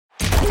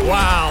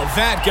Wow,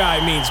 that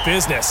guy means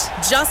business.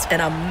 Just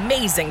an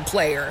amazing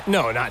player.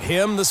 No, not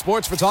him, the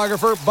sports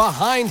photographer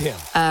behind him.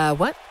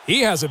 What? He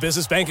has a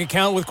business bank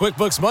account with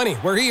QuickBooks Money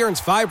where he earns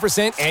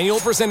 5% annual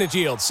percentage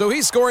yield, so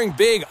he's scoring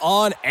big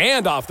on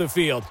and off the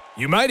field.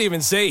 You might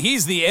even say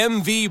he's the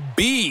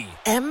MVB.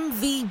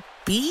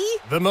 MVP?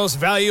 The most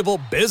valuable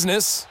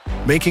business.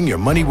 Making your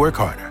money work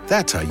harder.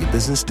 That's how you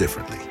business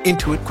differently.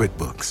 Intuit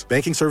QuickBooks.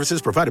 Banking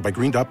services provided by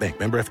Green Dot Bank.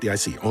 Member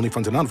FDIC. Only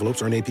funds and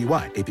envelopes earn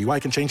APY.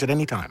 APY can change at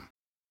any time.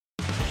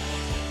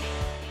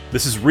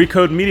 This is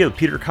Recode Media with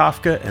Peter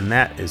Kafka, and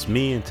that is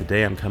me. And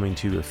today I'm coming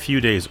to you a few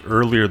days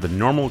earlier than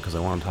normal because I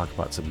want to talk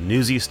about some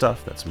newsy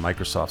stuff. That's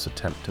Microsoft's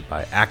attempt to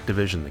buy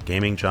Activision, the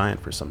gaming giant,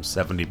 for some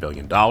 $70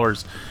 billion.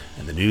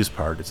 And the news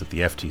part is that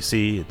the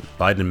FTC and the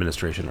Biden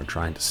administration are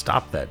trying to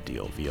stop that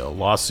deal via a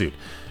lawsuit.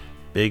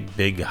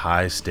 Big,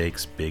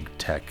 high-stakes, big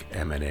tech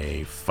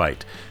M&A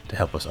fight. To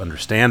help us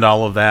understand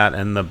all of that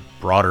and the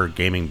broader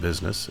gaming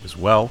business as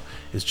well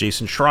is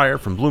Jason Schreier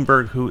from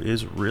Bloomberg, who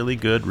is really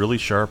good, really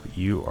sharp.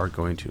 You are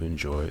going to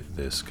enjoy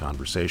this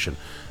conversation.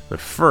 But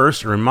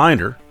first, a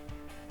reminder,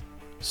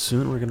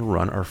 soon we're going to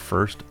run our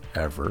first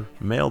ever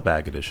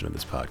mailbag edition of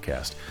this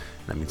podcast.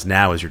 That means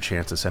now is your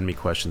chance to send me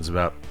questions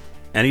about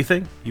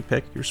anything you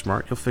pick. You're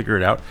smart. You'll figure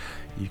it out.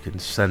 You can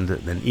send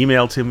an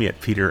email to me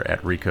at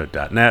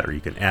peter@recode.net, or you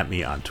can @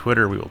 me on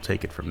Twitter. We will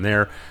take it from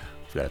there.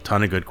 We've got a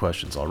ton of good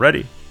questions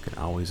already. You can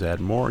always add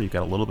more. You've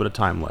got a little bit of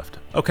time left.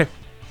 Okay,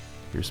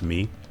 here's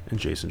me and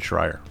Jason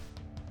Schreier.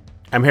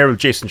 I'm here with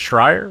Jason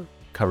Schreier,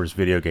 covers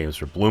video games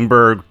for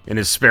Bloomberg. In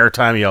his spare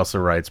time, he also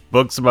writes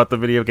books about the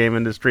video game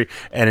industry.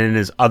 And in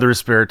his other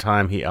spare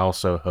time, he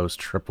also hosts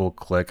Triple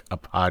Click, a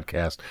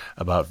podcast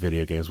about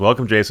video games.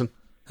 Welcome, Jason.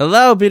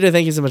 Hello, Peter.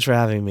 Thank you so much for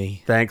having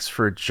me. Thanks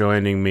for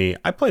joining me.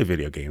 I play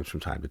video games from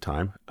time to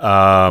time.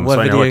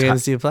 What video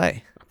games do you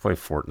play? I play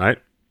Fortnite.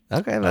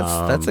 Okay,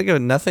 that's a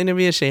good. Nothing to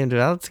be ashamed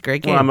about. It's a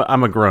great game. Well,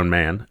 I'm a grown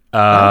man.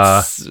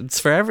 It's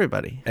for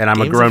everybody. And I'm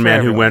Games a grown man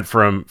everyone. who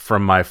went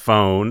from my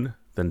phone,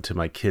 then to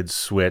my kid's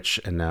Switch,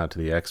 and now to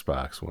the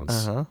Xbox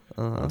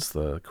once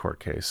the court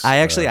case.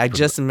 I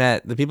just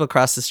met the people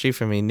across the street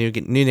from me. New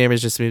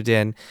neighbors just moved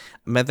in.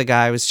 Met the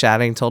guy, I was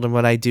chatting, told him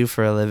what I do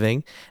for a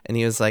living, and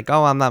he was like,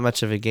 "Oh, I'm not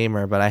much of a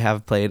gamer, but I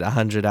have played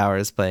 100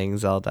 hours playing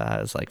Zelda." I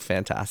was like,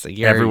 "Fantastic!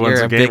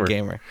 You're a big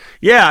gamer."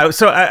 Yeah,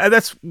 so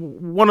that's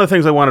one of the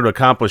things I wanted to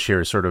accomplish here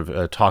is sort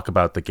of talk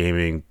about the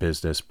gaming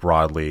business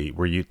broadly.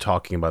 Were you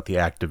talking about the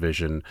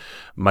Activision,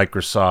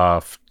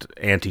 Microsoft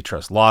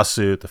antitrust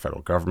lawsuit the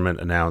federal government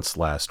announced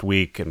last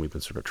week, and we've been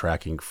sort of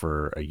tracking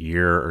for a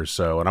year or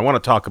so. And I want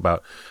to talk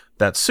about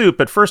that suit,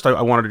 but first I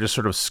wanted to just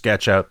sort of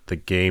sketch out the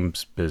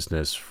games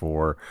business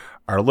for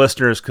our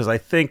listeners, because I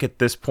think at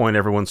this point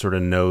everyone sort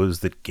of knows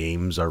that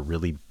games are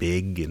really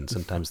big, and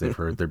sometimes they've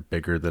heard they're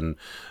bigger than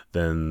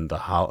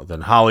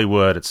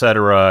Hollywood,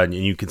 etc. And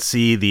you can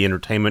see the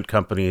entertainment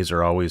companies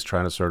are always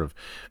trying to sort of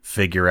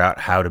figure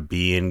out how to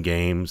be in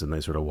games, and they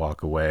sort of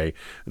walk away.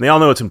 And they all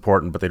know it's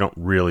important, but they don't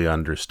really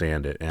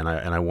understand it. And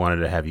I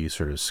wanted to have you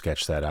sort of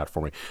sketch that out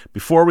for me.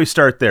 Before we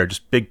start there,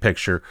 just big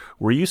picture,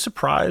 were you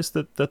surprised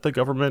that the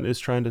government is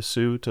trying to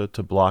sue to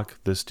block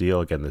this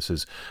deal? Again, this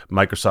is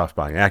Microsoft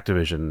buying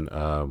Activision,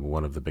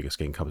 one of the biggest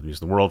game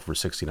companies in the world, for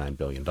 $69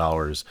 billion.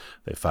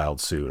 They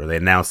filed suit, or they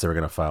announced they were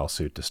going to file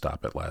suit to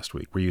stop it last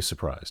week. Were you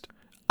surprised?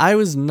 I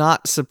was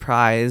not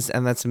surprised,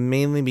 and that's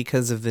mainly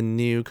because of the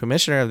new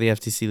commissioner of the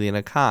FTC,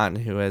 Lina Khan,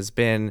 who has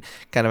been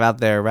kind of out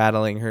there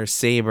rattling her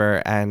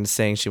saber and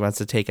saying she wants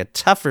to take a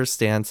tougher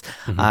stance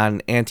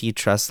on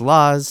antitrust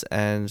laws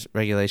and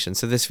regulations.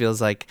 So this feels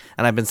like,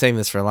 and I've been saying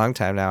this for a long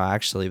time now,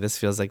 actually, this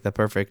feels like the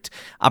perfect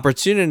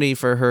opportunity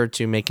for her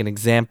to make an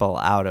example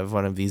out of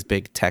one of these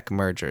big tech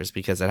mergers,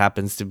 because it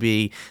happens to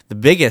be the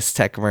biggest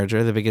tech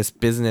merger, the biggest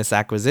business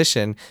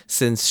acquisition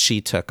since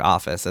she took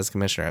office as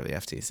commissioner of the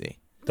FTC.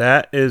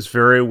 That is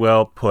very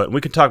well put. We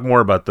can talk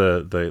more about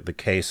the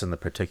case and the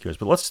particulars,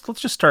 but let's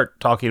just start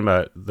talking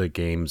about the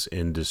games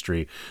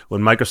industry.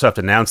 When Microsoft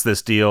announced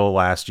this deal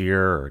last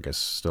year, or I guess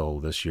still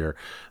this year,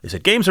 they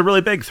said games are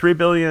really big. 3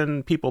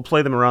 billion people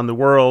play them around the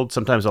world.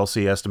 Sometimes I'll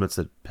see estimates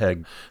that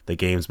peg the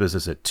games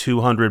business at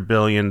 $200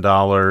 billion.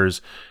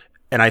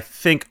 And I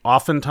think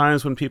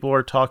oftentimes when people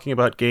are talking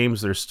about games,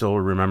 they're still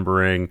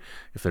remembering,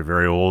 if they're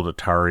very old,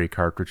 Atari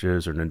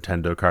cartridges or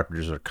Nintendo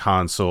cartridges or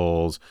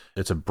consoles.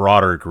 It's a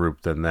broader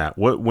group than that.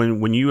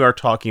 When you are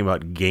talking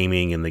about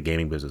gaming in the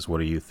gaming business,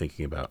 what are you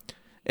thinking about?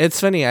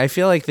 It's funny. I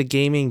feel like the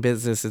gaming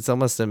business, it's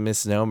almost a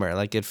misnomer.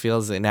 Like, it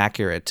feels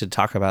inaccurate to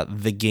talk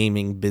about the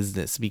gaming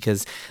business,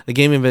 because the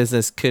gaming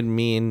business could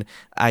mean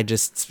I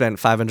just spent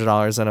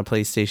 $500 on a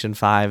PlayStation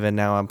 5 and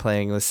now I'm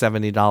playing the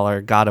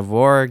 $70 God of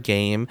War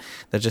game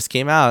that just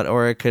came out.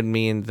 Or it could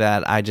mean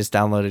that I just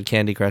downloaded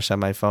Candy Crush on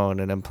my phone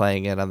and I'm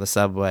playing it on the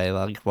subway,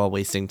 like, while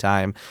wasting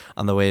time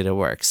on the way to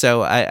work.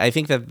 So I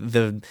think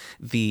that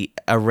the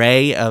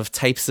array of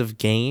types of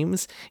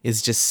games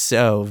is just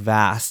so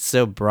vast,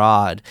 so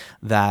broad,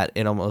 that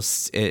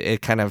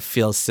it kind of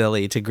feels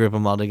silly to group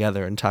them all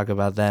together and talk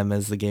about them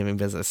as the gaming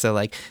business. So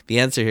like the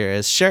answer here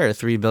is sure,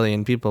 3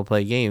 billion people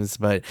play games,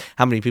 but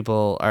how many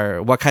people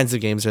what kinds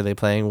of games are they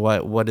playing?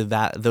 What did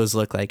those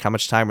look like? How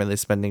much time are they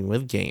spending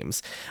with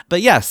games?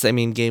 But yes, I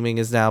mean, gaming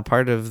is now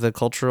part of the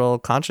cultural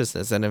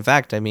consciousness. And in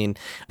fact, I mean,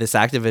 this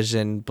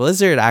Activision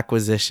Blizzard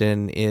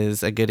acquisition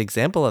is a good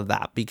example of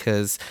that,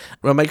 because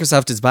what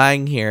Microsoft is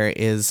buying here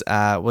is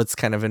what's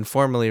kind of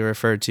informally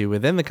referred to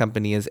within the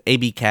company as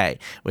ABK,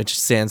 which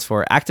stands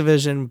for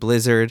Activision,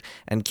 Blizzard,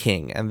 and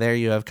King. And there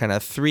you have kind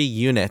of 3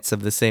 units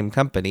of the same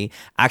company.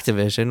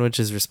 Activision, which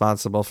is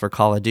responsible for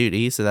Call of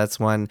Duty. So that's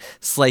one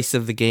slice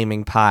of the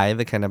gaming pie,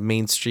 the kind of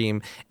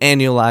mainstream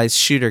annualized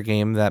shooter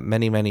game that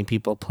many, many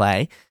people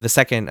play. The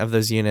second of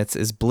those units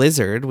is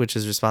Blizzard, which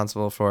is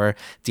responsible for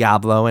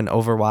Diablo and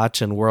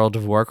Overwatch and World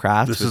of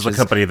Warcraft. This is the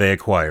company they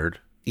acquired.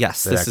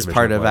 Yes, this is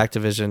part of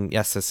Activision.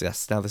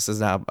 Yes. Now this is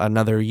now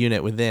another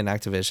unit within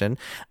Activision,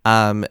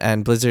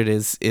 and Blizzard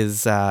is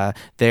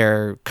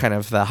they're kind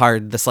of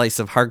the slice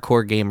of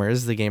hardcore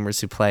gamers, the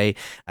gamers who play.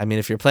 I mean,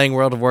 if you're playing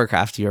World of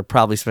Warcraft, you're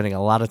probably spending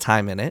a lot of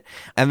time in it.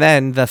 And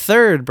then the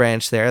third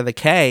branch there, the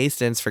K,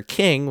 stands for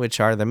King,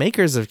 which are the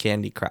makers of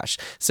Candy Crush.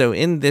 So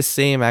in this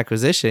same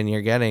acquisition,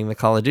 you're getting the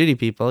Call of Duty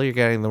people, you're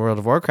getting the World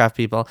of Warcraft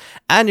people,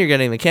 and you're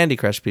getting the Candy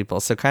Crush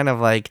people. So kind of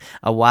like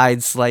a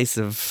wide slice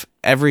of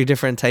every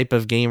different type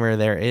of gamer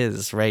there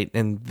is, right,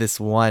 in this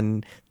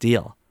one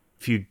deal.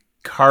 If you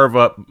carve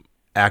up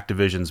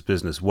Activision's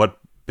business, what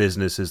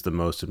business is the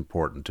most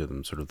important to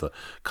them? Sort of the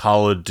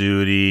Call of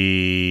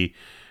Duty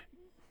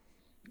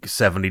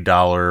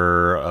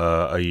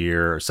 $70 a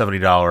year,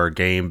 $70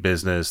 game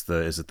business?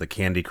 Is it the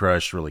Candy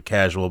Crush really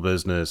casual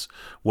business?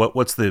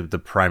 What's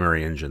the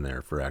primary engine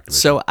there for Activision?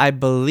 So I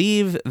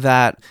believe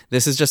that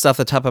this is just off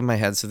the top of my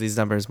head, so these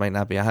numbers might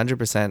not be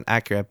 100%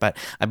 accurate, but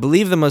I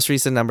believe the most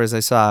recent numbers I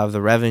saw of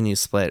the revenue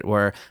split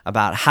were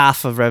about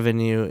half of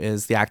revenue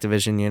is the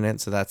Activision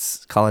unit, so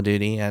that's Call of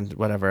Duty and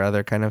whatever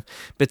other kind of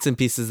bits and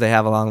pieces they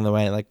have along the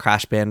way, like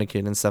Crash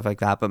Bandicoot and stuff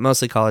like that, but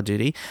mostly Call of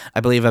Duty. I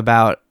believe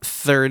about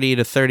 30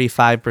 to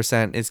 35%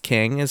 is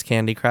King, is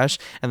Candy Crush,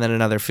 and then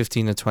another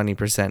 15 to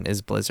 20%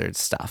 is Blizzard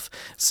stuff.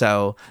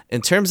 So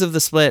in terms of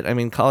the split, I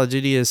mean, Call of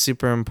Duty is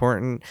super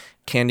important.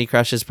 Candy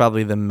Crush is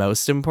probably the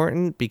most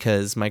important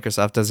because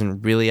Microsoft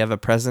doesn't really have a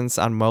presence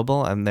on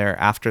mobile, and they're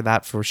after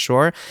that for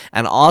sure.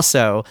 And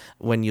also,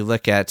 when you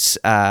look at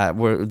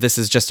this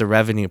is just a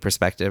revenue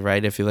perspective,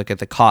 right? If you look at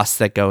the costs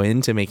that go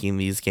into making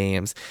these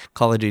games,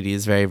 Call of Duty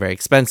is very, very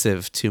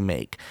expensive to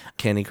make.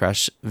 Candy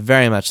Crush,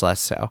 very much less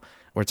so.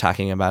 We're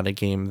talking about a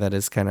game that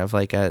is kind of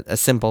like a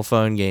simple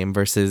phone game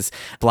versus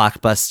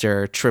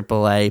blockbuster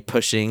AAA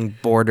pushing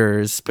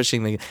borders,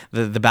 pushing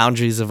the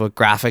boundaries of what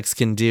graphics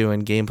can do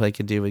and gameplay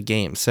can do with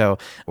games. So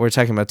we're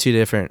talking about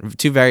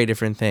two very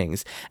different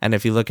things. And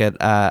if you look at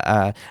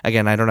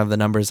again, I don't have the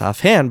numbers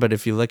offhand, but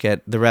if you look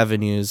at the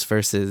revenues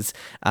versus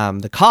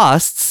the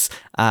costs,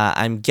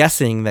 I'm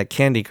guessing that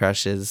Candy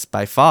Crush is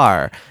by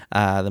far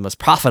the most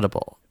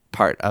profitable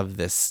part of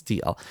this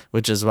deal,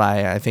 which is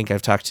why I think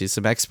I've talked to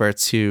some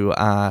experts who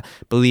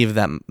believe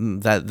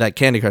that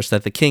Candy Crush,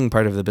 that the King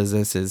part of the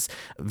business, is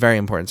very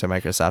important to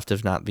Microsoft,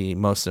 if not the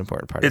most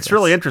important part. It's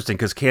really interesting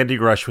because Candy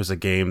Crush was a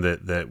game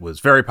that was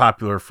very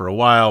popular for a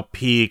while,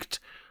 peaked.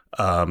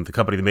 The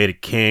company that made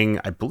it, King,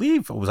 I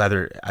believe it was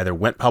either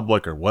went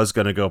public or was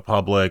going to go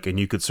public,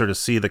 and you could sort of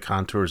see the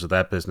contours of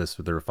that business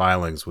with their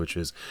filings, which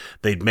is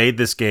they'd made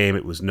this game.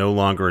 It was no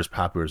longer as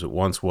popular as it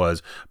once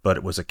was, but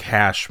it was a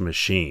cash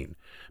machine.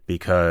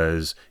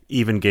 Because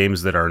even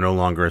games that are no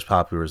longer as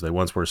popular as they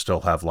once were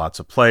still have lots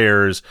of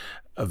players.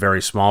 A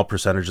very small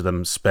percentage of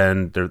them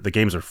spend. The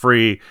games are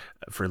free,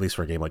 for at least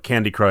for a game like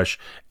Candy Crush,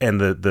 and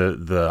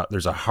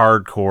there's a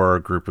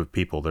hardcore group of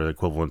people. They're the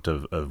equivalent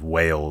of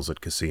whales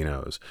at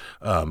casinos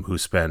who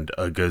spend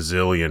a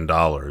gazillion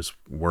dollars,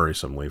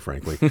 worrisomely,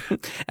 frankly.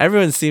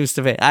 Everyone seems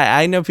to pay.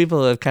 I know people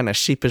who have kind of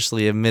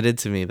sheepishly admitted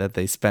to me that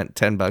they spent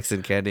 $10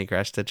 in Candy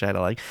Crush to try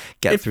to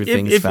get through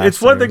things faster.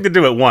 It's one thing to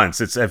do it once.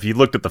 It's if you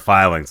looked at the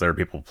filings, there are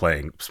people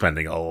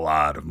spending a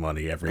lot of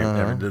money every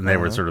and they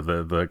were sort of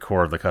the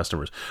core of the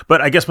customers.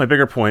 But I guess my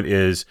bigger point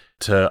is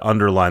to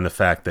underline the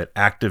fact that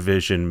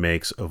Activision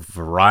makes a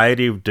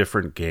variety of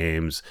different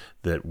games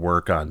that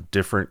work on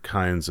different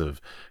kinds of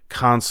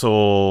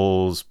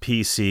consoles,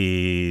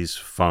 PCs,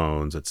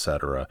 phones,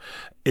 etc.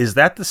 Is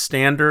that the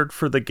standard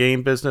for the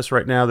game business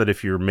right now, that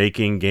if you're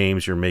making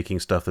games, you're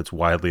making stuff that's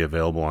widely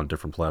available on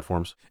different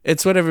platforms?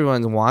 It's what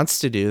everyone wants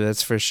to do,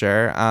 that's for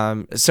sure.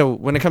 So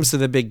when it comes to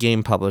the big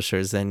game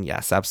publishers, then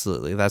yes,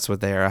 absolutely. That's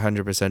what they are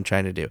 100%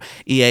 trying to do.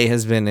 EA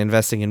has been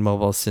investing in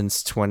mobile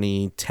since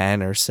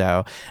 2010 or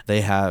so.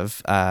 They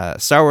have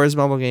Star Wars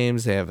mobile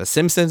games. They have a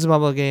Simpsons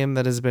mobile game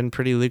that has been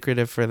pretty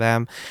lucrative for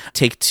them.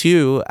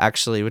 Take-Two,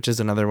 actually, which is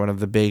another one of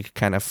the big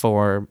kind of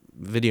four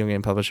video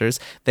game publishers,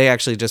 they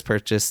actually just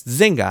purchased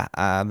Zynga,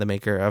 the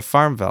maker of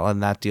Farmville,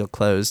 and that deal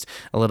closed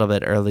a little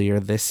bit earlier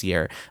this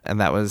year. And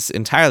that was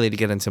entirely to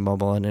get into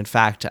mobile. And in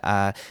fact,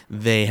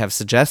 they have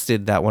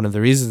suggested that one of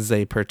the reasons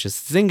they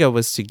purchased Zynga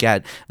was to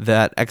get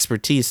that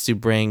expertise to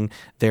bring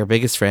their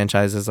biggest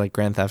franchises like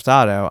Grand Theft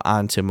Auto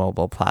onto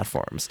mobile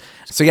platforms.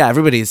 So yeah,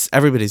 everybody's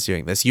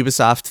doing this.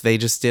 Ubisoft, they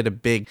just did a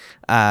big,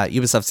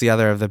 Ubisoft's the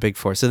other of the big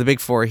four. So the big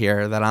four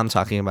here that I'm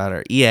talking about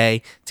are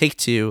EA,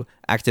 Take-Two,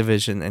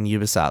 Activision, and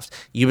Ubisoft.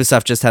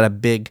 Ubisoft just had a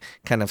big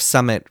kind of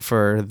summit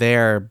for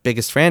their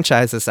biggest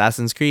franchise,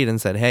 Assassin's Creed,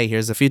 and said, hey,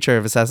 here's the future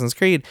of Assassin's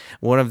Creed.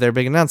 One of their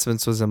big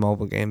announcements was a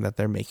mobile game that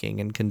they're making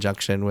in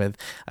conjunction with,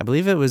 I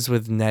believe it was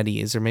with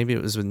NetEase, or maybe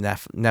it was with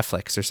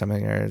Netflix or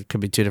something, or it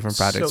could be two different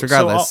projects.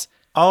 Regardless.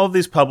 All of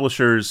these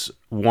publishers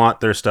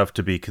want their stuff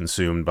to be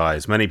consumed by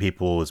as many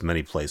people, as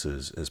many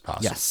places as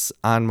possible. Yes,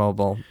 on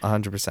mobile,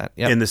 100%.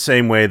 Yep. In the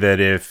same way that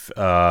if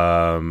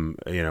HBO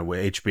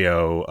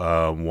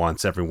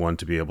wants everyone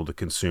to be able to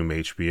consume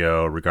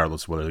HBO,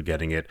 regardless of whether they're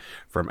getting it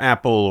from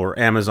Apple or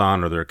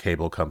Amazon or their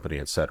cable company,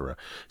 etc.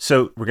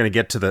 So we're going to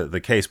get to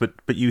the case, but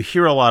you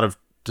hear a lot of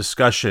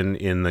discussion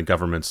in the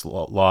government's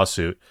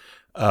lawsuit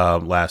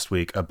last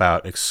week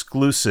about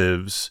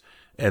exclusives.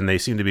 And they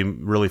seem to be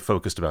really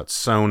focused about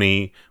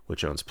Sony,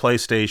 which owns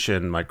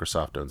PlayStation.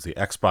 Microsoft owns the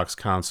Xbox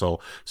console.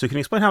 So can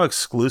you explain how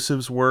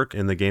exclusives work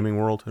in the gaming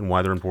world and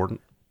why they're important?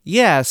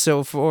 Yeah,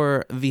 so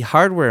for the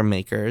hardware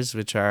makers,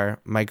 which are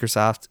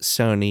Microsoft,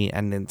 Sony,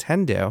 and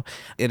Nintendo,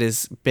 it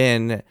has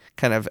been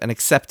kind of an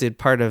accepted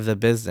part of the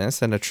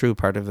business and a true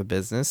part of the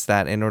business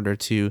that in order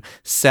to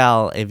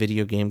sell a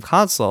video game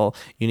console,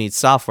 you need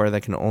software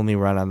that can only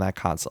run on that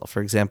console.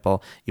 For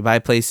example, you buy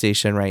a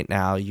PlayStation right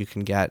now, you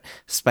can get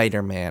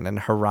Spider-Man and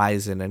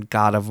Horizon and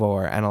God of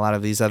War and a lot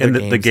of these other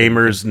games. And the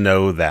gamers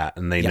know that,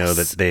 and they know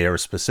that they are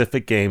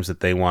specific games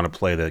that they want to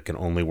play that can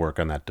only work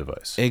on that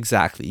device.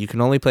 Exactly. You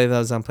can only play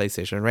those on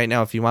PlayStation. Right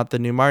now, if you want the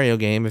new Mario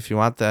game, if you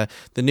want the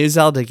new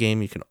Zelda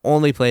game, you can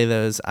only play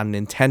those on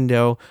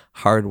Nintendo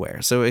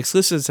hardware. So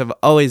exclusives have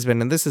always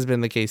been, and this has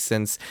been the case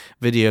since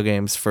video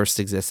games first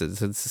existed,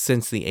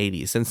 since the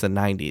 80s, since the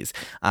 90s.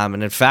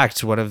 And in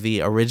fact, one of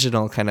the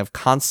original kind of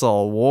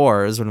console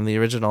wars, and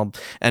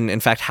in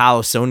fact,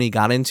 how Sony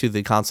got into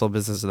the console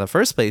business in the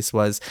first place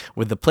was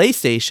with the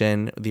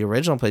PlayStation, the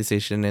original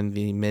PlayStation in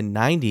the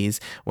mid-90s,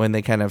 when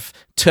they kind of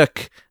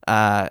took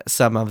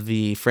some of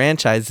the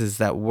franchises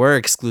that were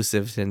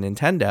exclusive to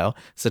Nintendo,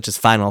 such as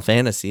Final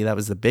Fantasy, that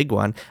was the big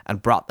one,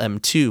 and brought them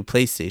to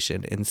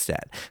PlayStation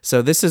instead.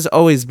 So this has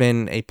always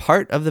been a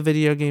part of the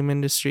video game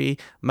industry.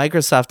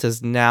 Microsoft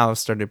has now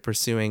started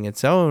pursuing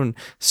its own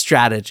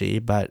strategy,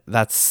 but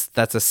that's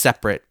a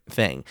separate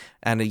thing.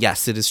 And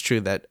yes, it is true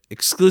that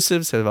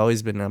exclusives have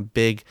always been a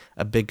big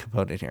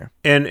component here.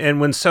 And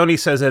when Sony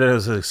says it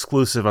as an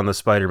exclusive on the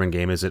Spider-Man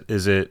game, is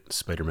it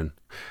Spider-Man?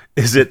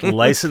 Is it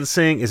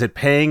licensing? Is it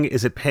paying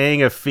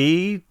a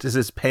fee? Is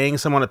it paying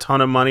someone a ton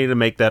of money to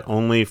make that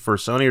only for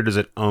Sony, or does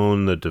it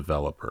own the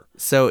developer?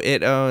 So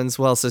it owns,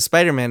 so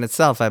Spider-Man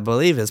itself, I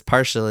believe, is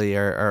partially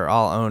or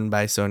all owned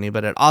by Sony,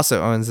 but it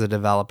also owns the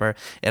developer.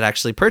 It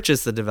actually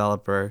purchased the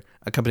developer,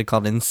 a company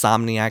called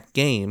Insomniac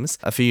Games,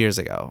 a few years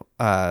ago.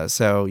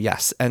 So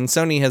yes, and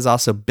Sony has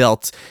also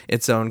built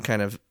its own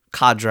kind of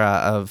cadre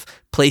of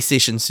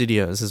PlayStation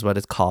Studios is what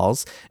it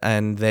calls,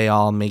 and they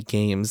all make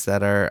games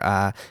that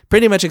are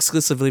pretty much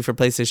exclusively for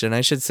PlayStation.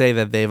 I should say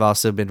that they've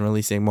also been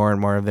releasing more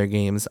and more of their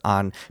games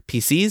on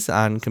PCs,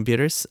 on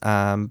computers,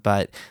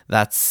 but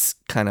that's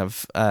kind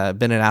of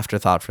been an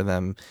afterthought for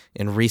them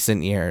in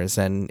recent years,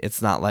 and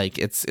it's not like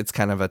it's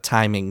kind of a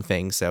timing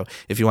thing. So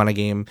if you want a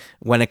game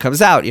when it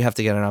comes out, you have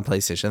to get it on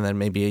PlayStation, then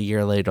maybe a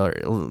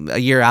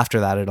year after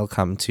that, it'll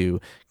come to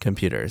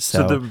computers.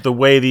 So the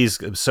way these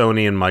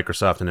Sony and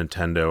Microsoft and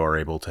Nintendo are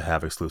able to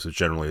have exclusives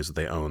generally is that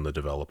they own the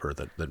developer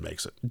that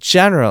makes it.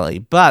 Generally,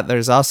 but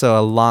there's also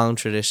a long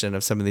tradition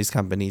of some of these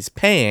companies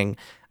paying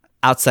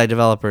outside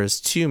developers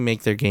to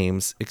make their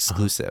games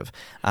exclusive.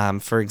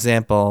 For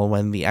example,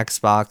 when the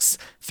Xbox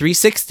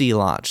 360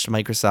 launched,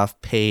 Microsoft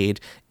paid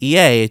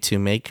EA to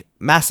make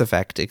Mass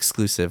Effect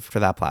exclusive for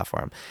that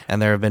platform.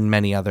 And there have been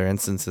many other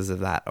instances of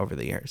that over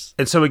the years.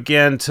 And so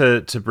again,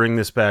 to bring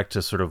this back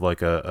to sort of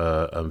like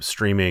a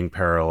streaming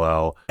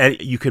parallel,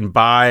 and you can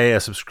buy a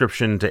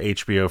subscription to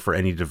HBO for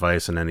any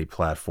device and any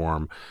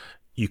platform.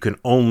 You can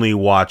only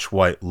watch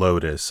White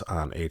Lotus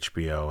on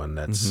HBO, and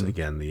that's,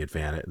 again, the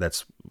advantage.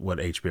 That's what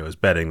HBO is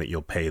betting, that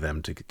you'll pay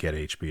them to get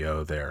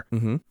HBO there.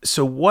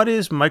 So what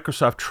is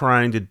Microsoft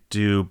trying to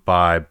do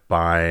by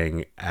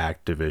buying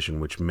Activision,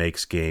 which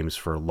makes games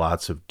for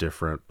lots of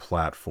different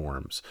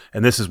platforms?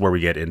 And this is where we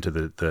get into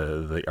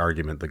the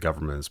argument the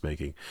government is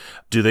making.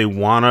 Do they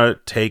want to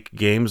take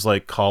games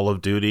like Call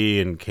of Duty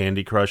and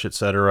Candy Crush,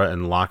 etc.,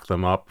 and lock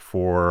them up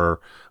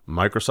for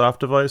Microsoft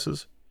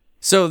devices?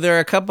 So there are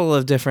a couple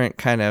of different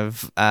kind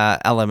of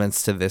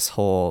elements to this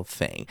whole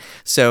thing.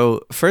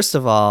 So first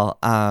of all,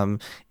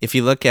 if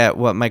you look at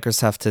what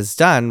Microsoft has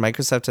done,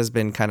 Microsoft has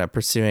been kind of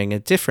pursuing a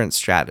different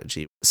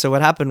strategy. So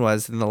what happened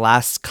was in the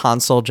last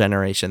console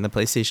generation, the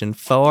PlayStation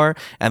 4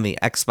 and the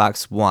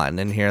Xbox One,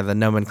 and here the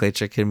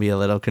nomenclature can be a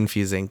little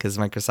confusing because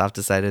Microsoft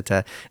decided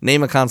to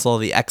name a console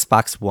the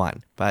Xbox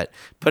One. But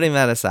putting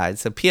that aside,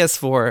 so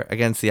PS4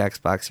 against the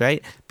Xbox,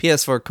 right?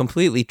 PS4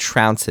 completely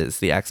trounces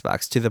the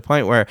Xbox to the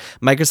point where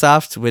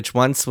Microsoft, which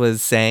once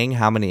was saying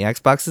how many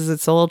Xboxes it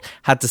sold,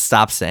 had to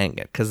stop saying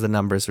it because the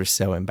numbers were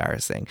so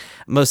embarrassing.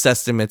 Most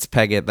estimates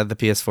peg it that the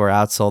PS4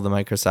 outsold the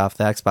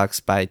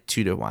Xbox by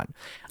 2-1.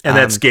 And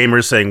that's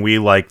gamers saying we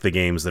like the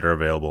games that are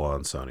available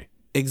on Sony.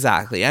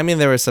 Exactly. I mean,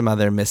 there were some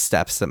other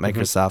missteps that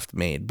Microsoft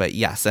made, but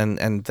yes, and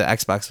the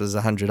Xbox was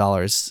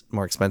 $100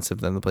 more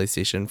expensive than the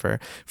PlayStation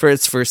for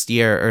its first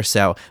year or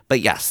so.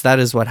 But yes, that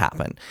is what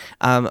happened.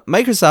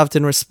 Microsoft,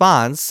 in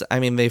response, I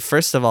mean, they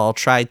first of all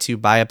tried to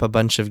buy up a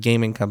bunch of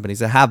gaming companies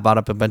that have bought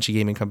up a bunch of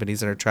gaming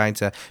companies and are trying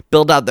to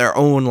build out their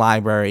own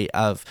library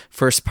of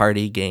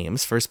first-party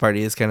games.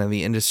 First-party is kind of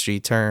the industry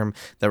term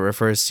that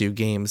refers to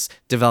games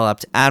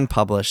developed and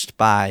published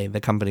by the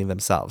company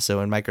themselves.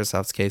 So in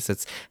Microsoft's case,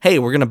 it's, hey,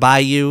 we're going to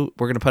buy you,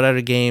 we're going to put out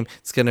a game,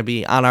 it's going to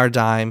be on our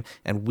dime,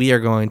 and we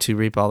are going to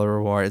reap all the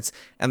rewards.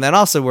 And then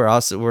also we're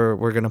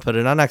going to put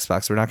it on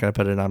Xbox, we're not going to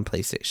put it on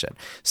PlayStation.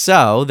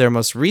 So their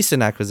most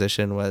recent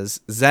acquisition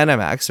was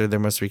ZeniMax, or their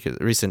most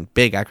recent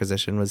big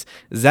acquisition was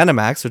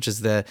ZeniMax, which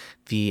is the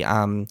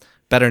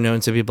better known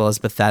to people as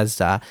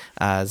Bethesda.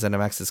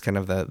 ZeniMax is kind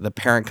of the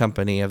parent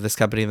company of this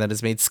company that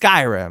has made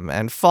Skyrim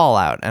and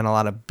Fallout and a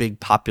lot of big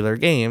popular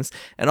games.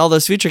 And all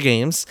those future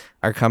games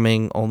are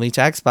coming only to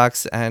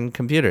Xbox and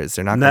computers.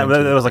 They're not. That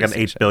was like an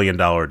 $8 billion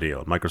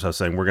deal. Microsoft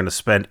saying we're going to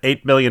spend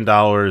 $8 billion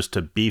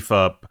to beef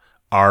up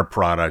our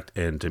product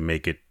and to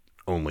make it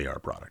only our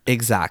product.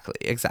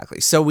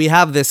 Exactly. So we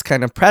have this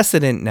kind of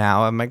precedent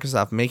now of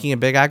Microsoft making a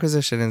big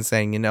acquisition and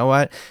saying, you know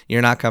what,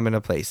 you're not coming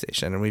to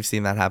PlayStation. And we've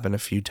seen that happen a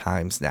few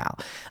times now.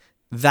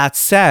 That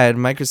said,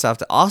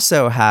 Microsoft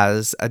also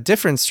has a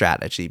different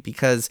strategy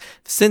because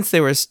since they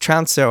were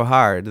trounced so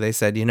hard, they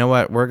said, you know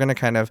what, we're going to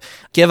kind of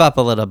give up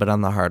a little bit on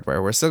the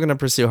hardware. We're still going to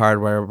pursue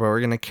hardware, but we're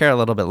going to care a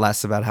little bit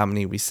less about how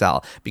many we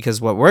sell,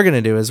 because what we're going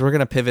to do is we're going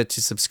to pivot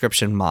to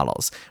subscription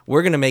models.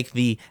 We're going to make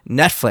the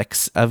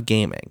Netflix of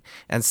gaming.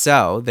 And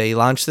so they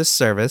launched this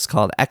service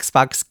called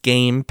Xbox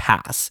Game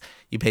Pass.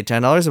 You pay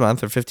 $10 a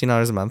month or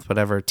 $15 a month,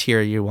 whatever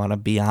tier you want to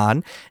be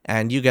on,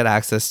 and you get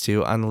access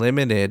to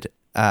unlimited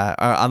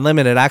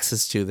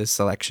access to this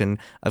selection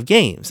of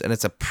games, and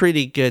it's a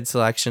pretty good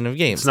selection of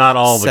games. It's not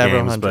all the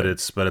games, but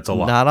it's a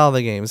lot. Not all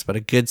the games, but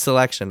a good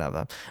selection of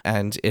them,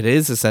 and it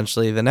is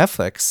essentially the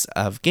Netflix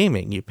of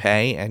gaming. You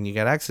pay and you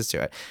get access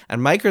to it.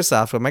 And what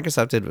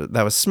Microsoft did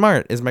that was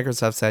smart is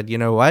Microsoft said, you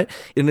know what?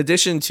 In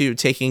addition to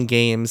taking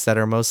games that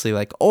are mostly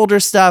like older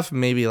stuff,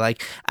 maybe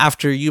like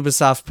after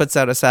Ubisoft puts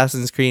out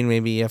Assassin's Creed,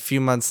 maybe a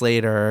few months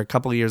later or a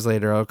couple of years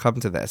later, I'll come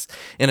to this.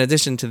 In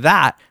addition to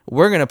that,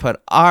 we're going to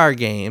put our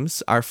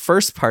games, our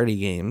first party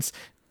games,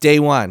 day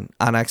one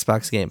on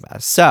Xbox Game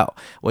Pass. So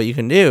what you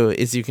can do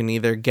is you can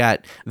either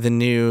get the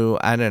new,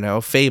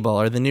 Fable,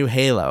 or the new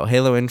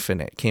Halo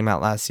Infinite came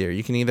out last year.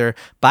 You can either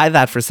buy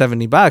that for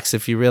 $70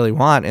 if you really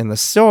want in the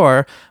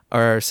store,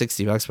 or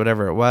 $60,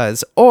 whatever it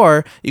was,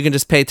 or you can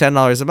just pay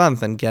 $10 a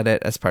month and get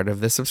it as part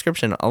of the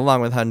subscription,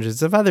 along with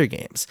hundreds of other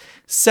games.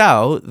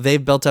 So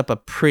they've built up a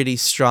pretty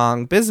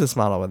strong business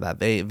model with that.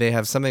 They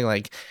have something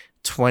like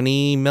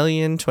 20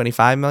 million,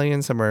 25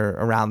 million, somewhere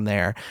around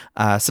there,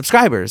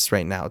 subscribers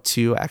right now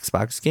to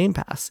Xbox Game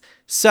Pass.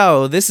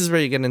 So this is where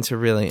you get into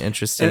really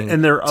interesting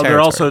and they're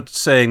also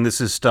saying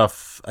this is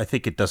stuff, I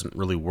think it doesn't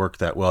really work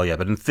that well yet,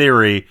 but in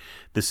theory,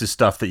 this is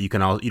stuff that you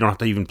don't have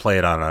to even play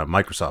it on a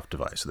Microsoft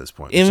device at this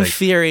point. In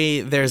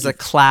theory, there's a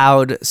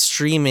cloud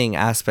streaming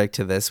aspect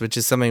to this, which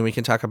is something we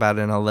can talk about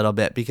in a little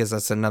bit, because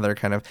that's another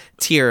kind of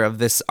tier of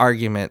this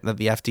argument that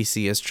the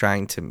FTC is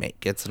trying to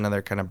make. It's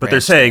another kind of branch. But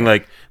they're saying,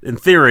 like, in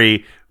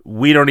theory,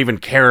 we don't even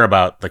care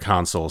about the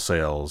console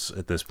sales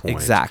at this point.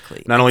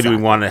 Exactly. Not only do we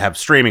want to have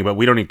streaming, but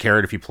we don't even care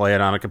if you play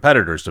it on a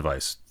competitor's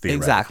device.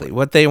 Exactly.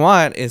 What they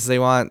want is they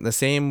want the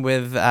same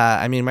with,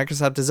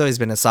 Microsoft has always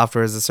been a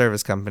software as a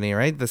service company,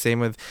 right? The same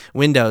with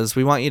Windows.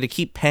 We want you to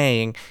keep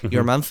paying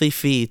your monthly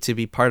fee to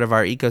be part of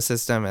our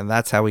ecosystem, and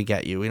that's how we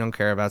get you. We don't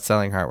care about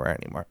selling hardware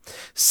anymore.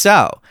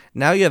 So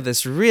now you have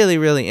this really,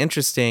 really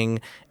interesting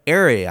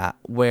area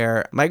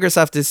where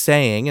Microsoft is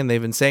saying, and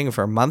they've been saying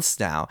for months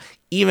now,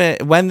 even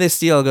when this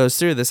deal goes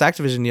through, this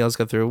Activision deals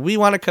go through, we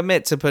want to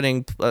commit to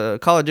putting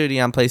Call of Duty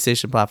on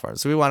PlayStation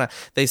platforms. So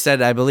they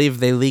said, I believe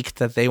they leaked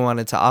that they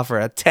wanted to offer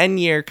a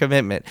 10-year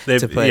commitment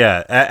to put.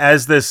 Yeah,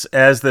 as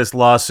this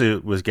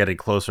lawsuit was getting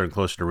closer and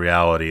closer to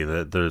reality,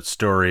 the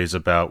stories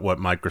about what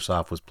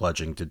Microsoft was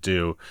pledging to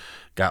do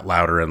got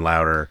louder and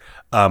louder.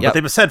 But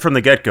they've said from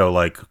the get-go,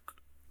 like,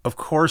 of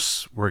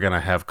course we're going to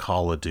have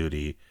Call of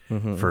Duty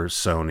for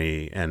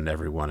Sony and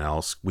everyone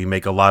else. We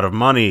make a lot of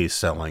money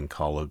selling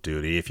Call of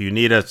Duty. If you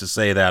need us to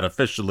say that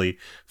officially,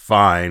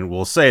 fine,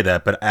 we'll say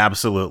that. But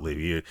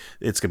absolutely,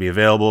 it's going to be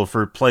available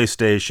for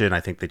PlayStation. I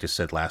think they just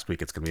said last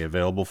week it's going to be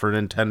available for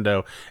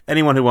Nintendo.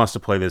 Anyone who wants to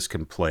play this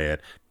can play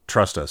it.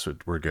 Trust us,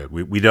 we're good.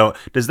 We don't.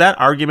 Does that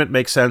argument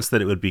make sense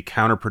that it would be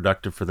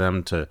counterproductive for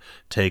them to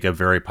take a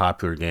very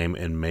popular game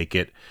and make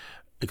it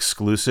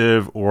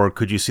exclusive? Or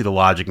could you see the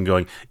logic in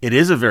going, it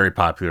is a very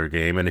popular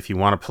game, and if you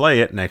want to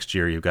play it next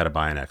year, you've got to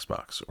buy an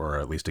Xbox or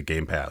at least a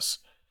Game Pass?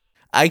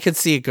 I could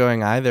see it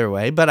going either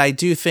way, but I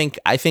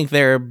think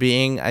they're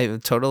being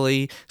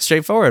totally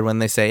straightforward when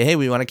they say, hey,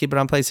 we want to keep it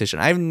on PlayStation.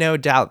 I have no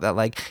doubt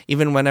that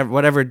even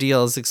whatever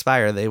deals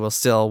expire, they will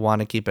still want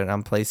to keep it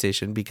on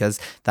PlayStation because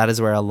that is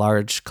where a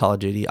large Call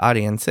of Duty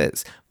audience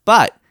is.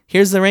 But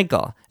here's the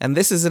wrinkle, and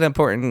this is an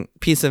important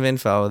piece of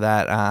info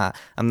that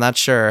I'm not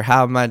sure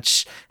how in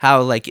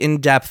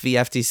depth the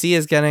FTC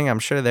is getting. I'm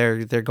sure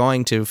they're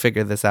going to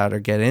figure this out or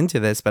get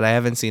into this, but I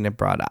haven't seen it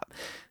brought up.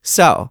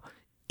 So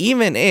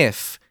even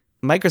if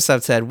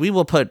Microsoft said, we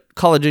will put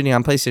Call of Duty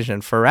on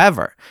PlayStation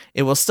forever,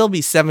 it will still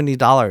be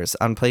 $70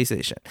 on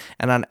PlayStation.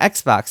 And on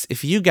Xbox,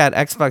 if you get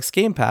Xbox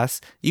Game Pass,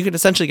 you can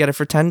essentially get it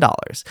for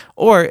 $10.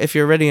 Or if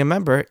you're already a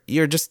member,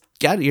 you're just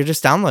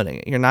downloading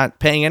it. You're not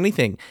paying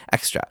anything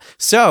extra.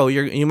 So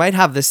you might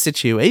have this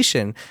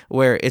situation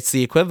where it's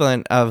the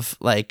equivalent of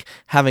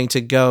having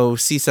to go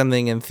see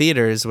something in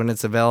theaters when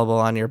it's available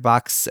on your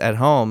box at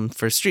home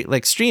for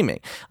streaming.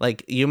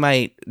 You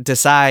might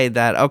decide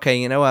that, okay,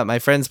 you know what, my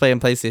friend's playing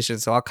PlayStation,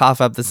 so I'll cough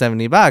up the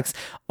 $70,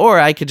 or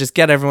I could just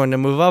get everyone to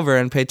move over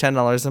and pay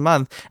 $10 a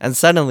month, and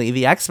suddenly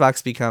the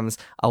Xbox becomes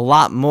a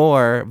lot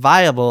more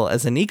viable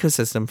as an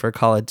ecosystem for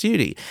Call of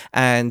Duty.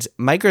 And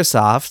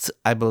Microsoft,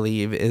 I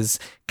believe, is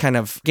kind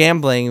of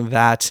gambling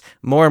that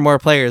more and more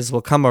players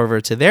will come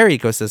over to their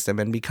ecosystem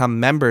and become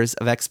members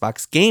of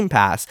Xbox Game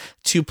Pass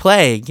to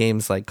play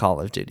games like Call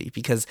of Duty,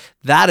 because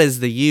that is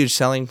the huge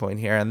selling point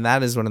here. And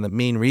that is one of the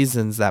main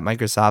reasons that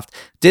Microsoft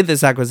did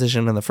this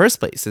acquisition in the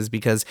first place, is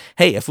because,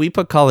 hey, if we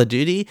put Call of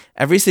Duty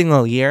every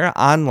single year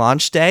on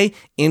launch day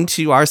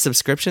into our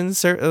subscription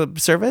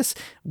service,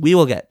 we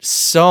will get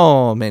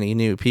so many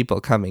new people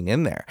coming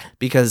in there,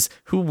 because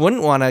who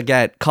wouldn't want to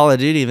get Call of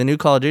Duty, the new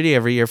Call of Duty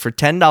every year for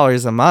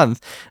 $10 a month?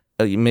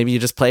 Maybe you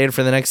just play it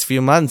for the next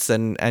few months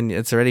and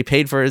it's already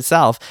paid for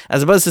itself,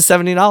 as opposed to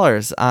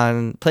 $70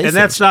 on PlayStation. And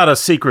that's not a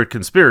secret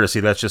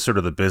conspiracy. That's just sort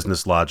of the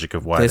business logic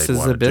of why this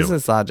is the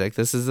business logic.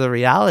 This is the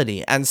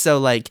reality. And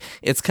so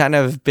it's kind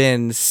of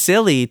been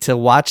silly to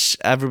watch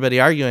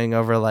everybody arguing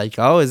over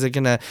oh, is it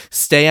going to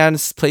stay on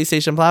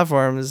PlayStation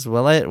platforms?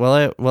 Will it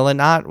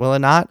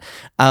not?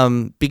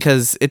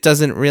 Because it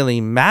doesn't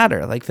really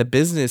matter. The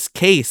business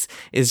case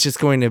is just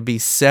going to be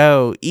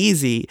so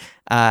easy.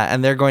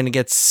 And they're going to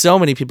get so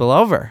many people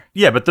over.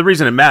 Yeah, but the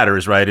reason it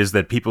matters, right, is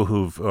that people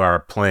who are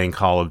playing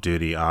Call of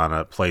Duty on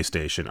a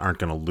PlayStation aren't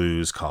going to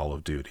lose Call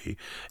of Duty.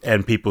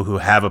 And people who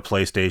have a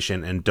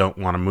PlayStation and don't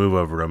want to move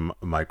over to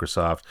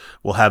Microsoft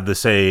will have the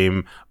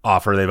same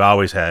offer they've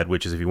always had,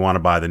 which is if you want to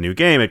buy the new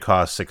game, it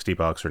costs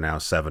 $60 or now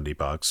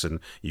 $70, and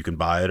you can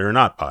buy it or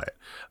not buy it.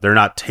 They're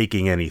not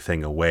taking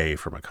anything away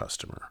from a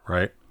customer,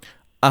 right?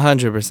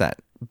 100%.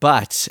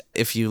 But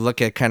if you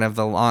look at kind of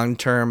the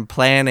long-term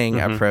planning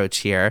approach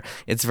here,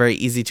 it's very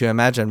easy to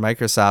imagine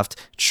Microsoft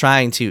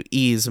trying to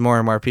ease more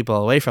and more people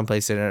away from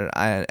PlayStation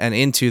and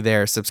into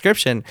their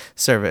subscription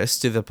service,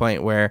 to the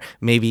point where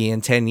maybe in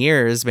 10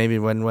 years, maybe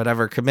when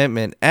whatever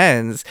commitment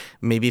ends,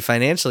 maybe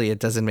financially it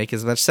doesn't make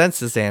as much sense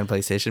to stay on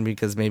PlayStation,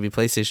 because maybe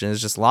PlayStation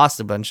has just lost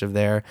a bunch of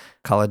their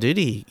Call of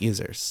Duty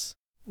users.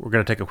 We're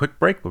going to take a quick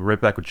break. We'll be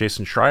right back with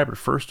Jason Schreier, but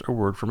first, a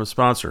word from a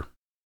sponsor.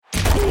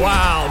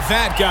 Wow,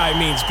 that guy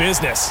means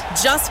business.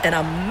 Just an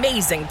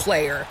amazing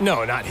player.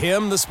 No, not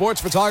him, the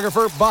sports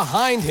photographer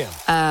behind him.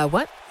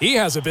 What? He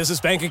has a business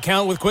bank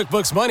account with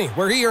QuickBooks Money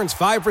where he earns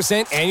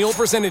 5% annual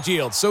percentage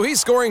yield, so he's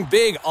scoring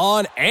big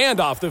on and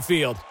off the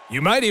field.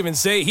 You might even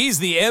say he's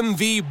the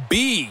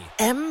MVB.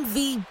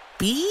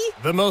 MVP?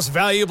 The most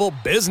valuable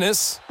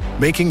business.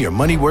 Making your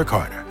money work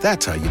harder.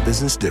 That's how you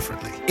business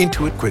differently.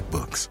 Intuit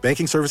QuickBooks.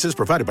 Banking services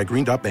provided by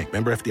Green Dot Bank.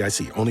 Member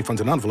FDIC. Only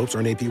funds and envelopes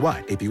earn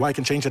APY. APY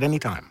can change at any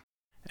time.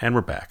 And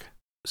we're back.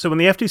 So when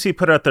the FTC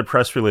put out their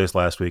press release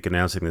last week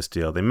announcing this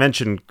deal, they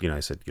mentioned,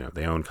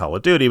 they own Call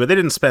of Duty, but they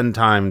didn't spend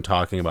time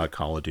talking about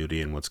Call of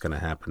Duty and what's going to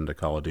happen to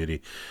Call of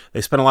Duty.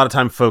 They spent a lot of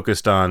time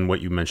focused on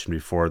what you mentioned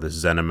before, the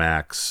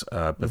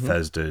ZeniMax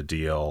Bethesda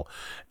deal.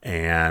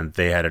 And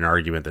they had an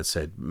argument that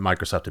said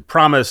Microsoft had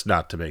promised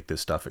not to make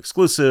this stuff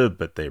exclusive,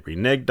 but they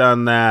reneged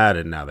on that,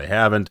 and now they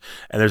haven't.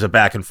 And there's a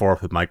back and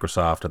forth with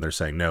Microsoft, and they're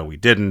saying, no, we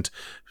didn't.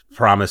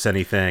 promise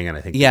anything, and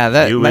I think yeah,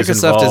 that EU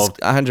Microsoft is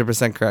involved.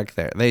 100% correct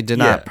there. They did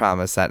not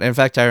promise that. In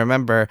fact, I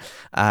remember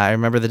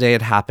the day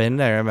it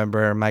happened. I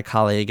remember my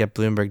colleague at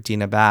Bloomberg,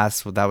 Dina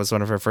Bass, that was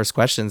one of her first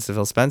questions to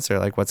Phil Spencer,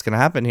 like, what's going to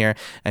happen here?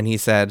 And he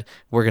said,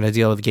 we're going to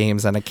deal with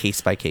games on a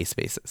case-by-case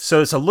basis.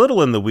 So it's a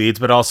little in the weeds,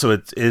 but also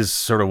it is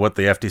sort of what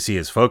the FTC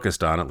is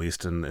focused on, at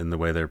least in the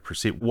way they're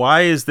perceived.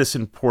 Why is this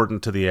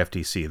important to the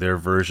FTC? Their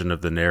version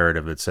of the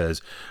narrative that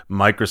says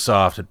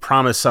Microsoft had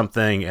promised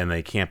something and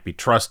they can't be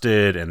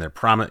trusted, and they're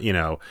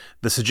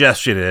the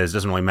suggestion is it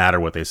doesn't really matter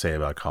what they say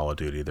about Call of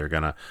Duty. They're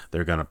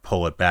gonna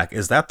pull it back.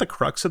 Is that the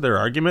crux of their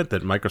argument,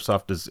 that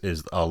Microsoft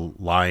is a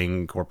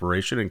lying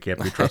corporation and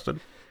can't be trusted?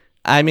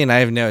 I mean, I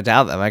have no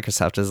doubt that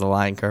Microsoft is a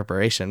lying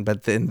corporation,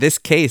 but in this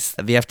case,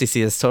 the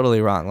FTC is totally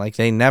wrong. Like,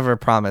 they never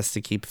promised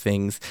to keep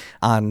things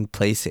on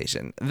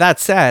PlayStation. That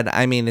said,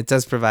 I mean, it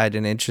does provide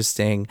an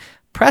interesting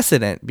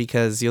precedent,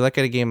 because you look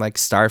at a game like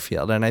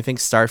Starfield, and I think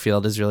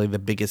Starfield is really the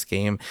biggest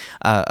game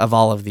of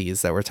all of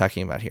these that we're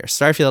talking about here.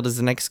 Starfield is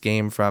the next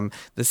game from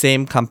the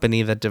same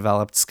company that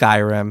developed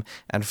Skyrim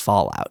and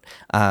Fallout.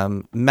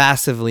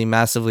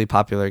 Massively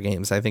popular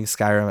games. I think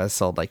Skyrim has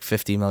sold like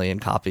 50 million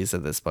copies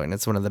at this point.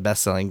 It's one of the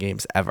best-selling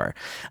games ever.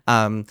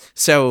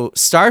 So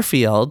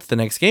Starfield, the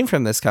next game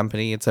from this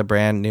company, it's a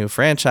brand new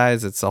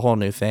franchise, it's a whole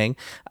new thing,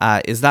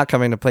 is not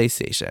coming to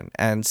PlayStation.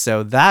 And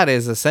so that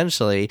is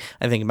essentially,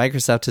 I think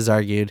Microsoft has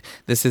argued,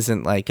 this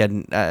isn't like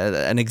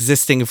an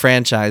existing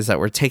franchise that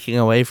we're taking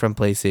away from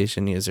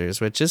PlayStation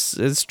users, which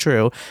is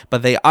true,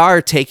 but they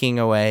are taking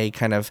away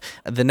kind of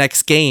the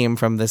next game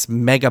from this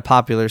mega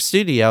popular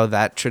studio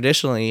that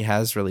traditionally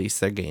has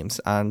released their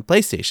games on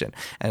PlayStation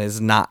and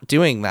is not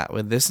doing that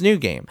with this new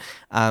game.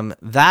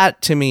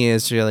 That to me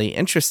is really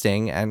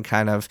interesting and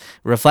kind of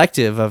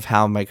reflective of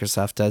how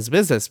Microsoft does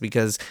business,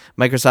 because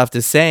Microsoft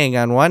is saying,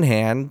 on one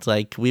hand,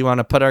 like, we want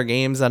to put our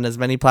games on as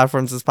many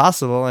platforms as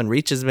possible and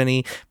reach as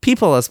many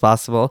people as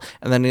possible,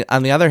 and then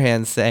on the other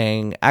hand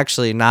saying,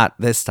 actually, not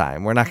this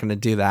time, we're not going to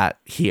do that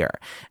here.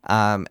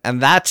 And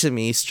that to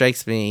me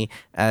strikes me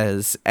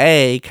as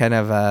A, kind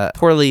of a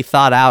poorly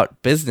thought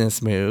out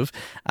business move,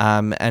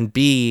 and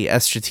B, a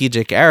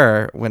strategic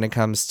error when it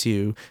comes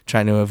to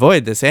trying to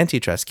avoid this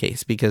antitrust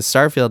case, because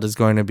Starfield is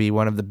going to be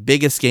one of the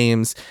biggest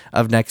games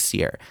of next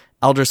year.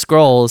 Elder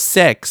Scrolls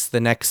 6,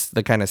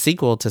 the kind of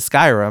sequel to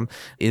Skyrim,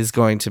 is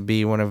going to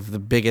be one of the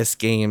biggest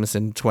games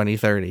in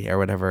 2030 or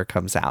whatever it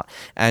comes out.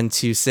 And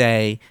to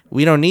say,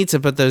 we don't need to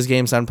put those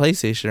games on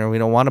PlayStation, or we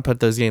don't want to put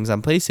those games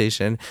on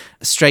PlayStation,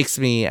 strikes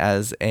me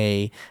as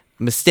a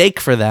mistake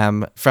for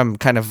them, from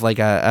kind of like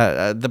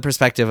the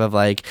perspective of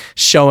like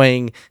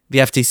showing the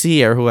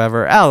FTC or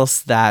whoever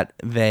else that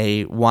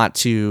they want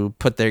to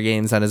put their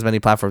games on as many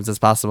platforms as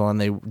possible, and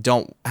they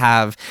don't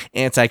have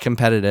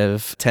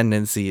anti-competitive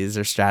tendencies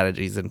or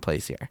strategies in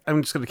place here.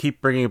 I'm just going to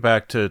keep bringing it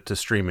back to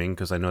streaming,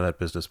 because I know that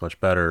business much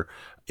better.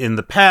 In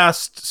the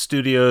past,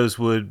 studios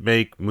would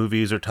make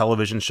movies or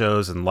television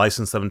shows and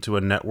license them to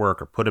a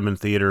network or put them in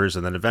theaters,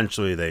 and then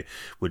eventually they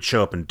would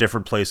show up in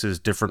different places,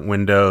 different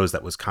windows.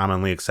 That was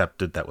commonly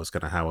accepted. That was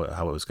going to how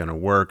it was going to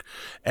work.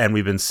 And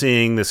we've been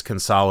seeing this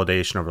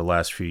consolidation over the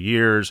last few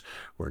years,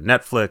 where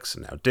Netflix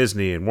and now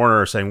Disney and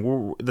Warner are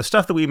saying, the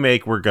stuff that we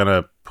make, we're going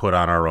to put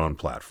on our own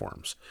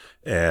platforms.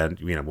 And,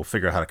 we'll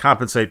figure out how to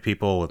compensate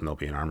people, and there'll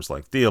be an arm's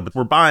length deal. But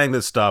we're buying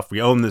this stuff.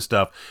 We own this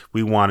stuff.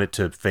 We want it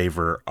to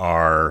favor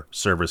our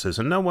services.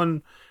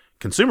 And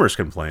consumers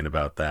complain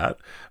about that.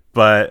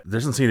 But there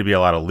doesn't seem to be a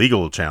lot of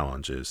legal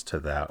challenges to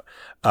that.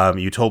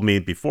 You told me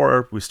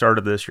before we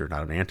started this, you're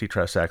not an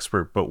antitrust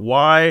expert, but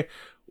why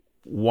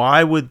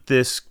would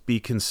this be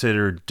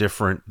considered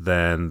different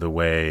than the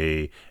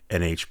way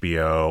an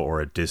HBO or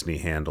a Disney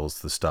handles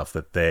the stuff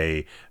that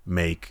they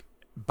make,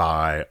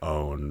 buy,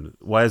 own?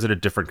 Why is it a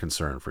different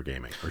concern for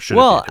gaming? Or should it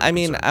be a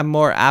different concern? A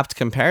more apt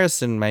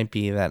comparison might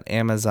be that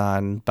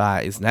Amazon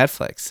buys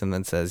Netflix and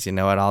then says, you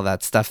know what, all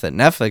that stuff that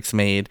Netflix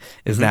made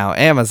is now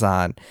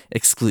Amazon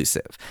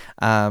exclusive.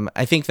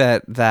 I think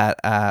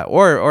that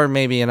or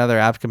maybe another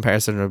apt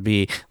comparison would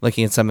be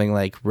looking at something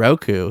like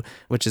Roku,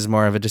 which is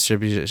more of a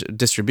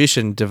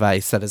distribution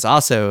device that is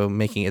also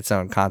making its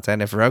own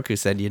content. If Roku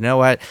said, you know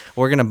what,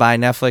 we're going to buy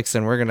Netflix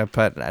and we're going to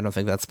put, I don't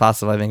think that's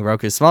possible. I think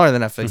Roku's smaller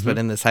than Netflix, but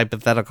in this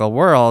hypothetical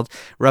world,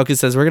 Roku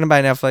says we're going to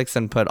buy Netflix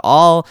and put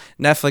all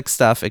Netflix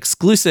stuff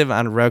exclusive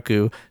on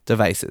Roku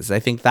devices. I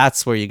think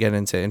that's where you get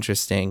into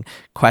interesting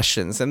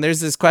questions. And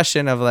there's this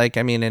question of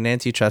in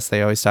antitrust,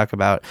 they always talk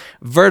about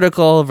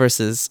vertical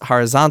versus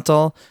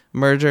horizontal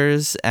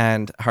mergers,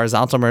 and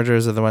horizontal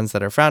mergers are the ones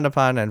that are frowned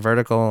upon, and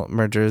vertical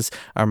mergers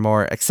are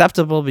more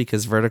acceptable,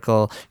 because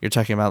vertical, you're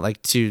talking about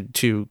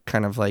two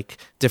kind of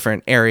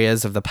different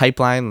areas of the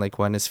pipeline,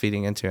 one is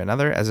feeding into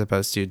another, as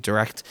opposed to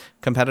direct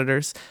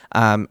competitors.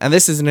 And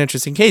this is an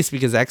interesting case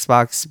because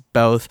Xbox,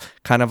 both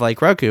kind of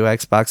like Roku,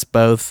 Xbox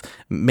both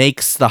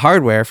makes the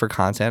hardware for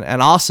content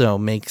and also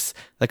makes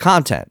the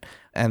content.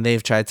 and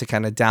they've tried to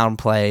kind of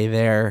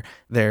downplay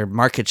their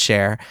market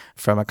share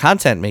from a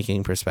content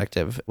making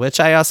perspective, which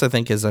I also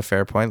think is a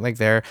fair point. Like,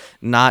 they're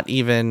not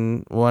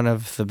even one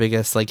of the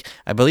biggest. Like,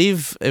 I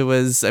believe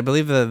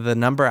the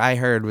number I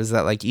heard was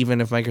that, like,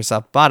 even if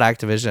Microsoft bought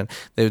Activision,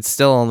 they would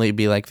still only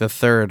be like the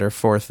third or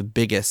fourth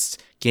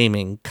biggest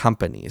gaming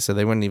company. So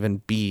they wouldn't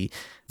even be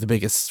the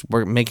biggest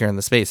maker in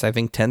the space. I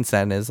think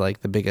Tencent is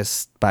like the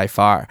biggest by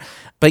far.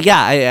 But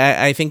yeah,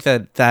 I think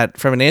that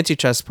from an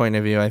antitrust point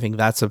of view, I think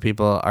that's what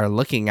people are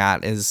looking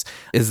at is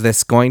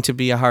this going to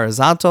be a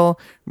horizontal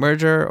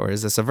merger or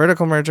is this a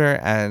vertical merger?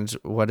 And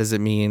what does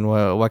it mean?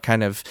 What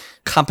kind of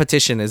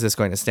competition is this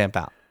going to stamp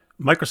out?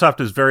 Microsoft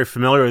is very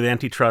familiar with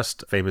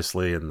antitrust.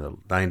 Famously, in the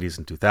 90s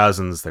and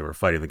 2000s, they were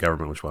fighting the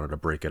government, which wanted to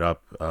break it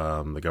up.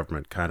 The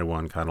government kind of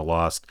won, kind of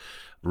lost.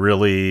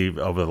 Really,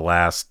 over the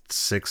last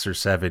 6 or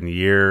 7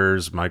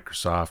 years,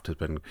 Microsoft has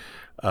been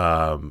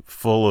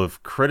full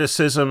of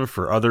criticism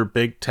for other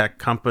big tech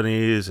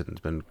companies and has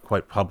been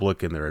quite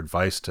public in their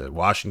advice to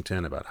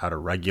Washington about how to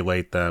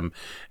regulate them.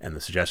 And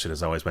the suggestion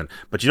has always been,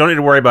 but you don't need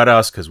to worry about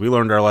us because we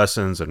learned our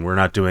lessons and we're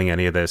not doing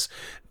any of this.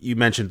 You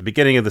mentioned at the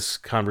beginning of this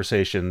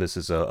conversation, this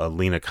is a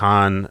Lina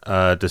Khan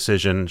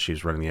decision.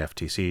 She's running the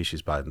FTC.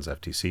 She's Biden's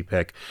FTC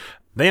pick.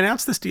 They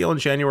announced this deal in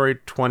January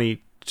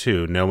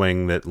 2022,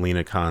 knowing that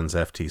Lina Khan's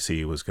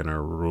FTC was going to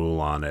rule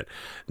on it,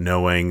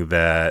 knowing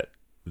that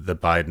the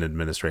Biden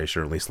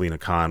administration, or at least Lina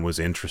Khan, was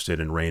interested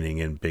in reining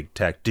in big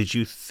tech. Did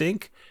you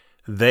think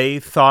they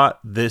thought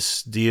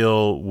this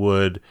deal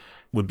would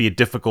be a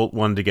difficult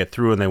one to get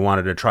through and they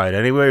wanted to try it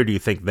anyway, or do you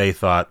think they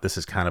thought this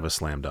is kind of a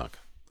slam dunk?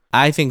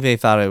 I think they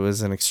thought it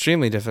was an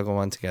extremely difficult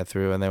one to get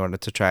through and they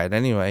wanted to try it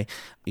anyway.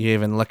 You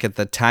even look at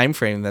the time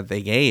frame that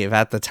they gave.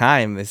 At the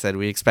time, they said,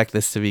 we expect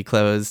this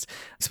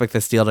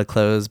deal to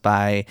close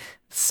by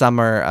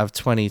summer of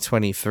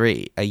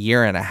 2023, a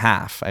year and a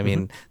half. I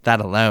mean,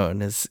 that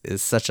alone is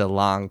such a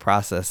long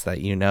process that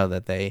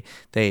that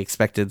they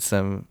expected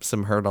some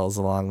hurdles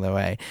along the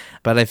way.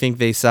 But I think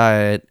they saw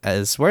it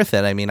as worth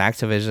it. I mean,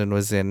 Activision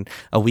was in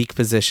a weak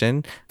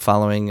position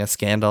following a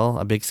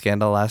big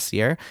scandal last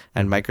year,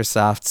 and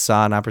Microsoft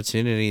saw an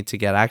opportunity to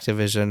get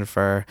Activision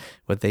for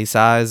what they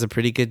saw as a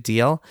pretty good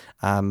deal.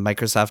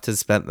 Microsoft has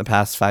spent the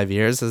past 5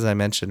 years, as I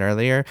mentioned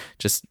earlier,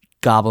 just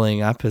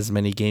gobbling up as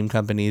many game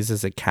companies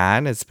as it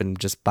can. It's been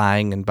just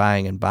buying and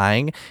buying and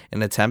buying in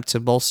an attempt to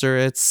bolster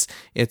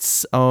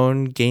its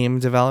own game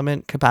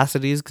development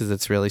capacities, because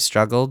it's really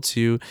struggled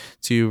to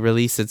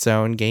release its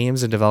own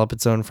games and develop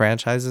its own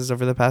franchises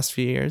over the past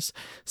few years.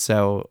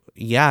 So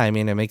yeah, I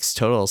mean, it makes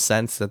total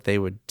sense that they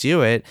would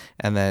do it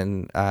and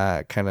then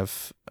ask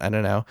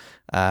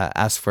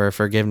for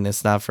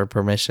forgiveness, not for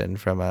permission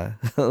from a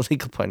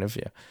legal point of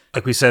view.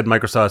 Like we said,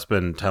 Microsoft's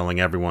been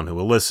telling everyone who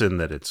will listen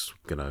that it's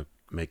going to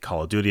make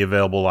Call of Duty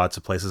available lots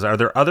of places. Are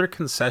there other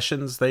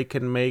concessions they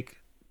can make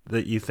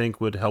that you think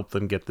would help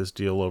them get this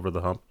deal over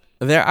the hump?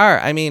 There are.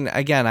 I mean,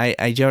 again,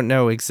 I don't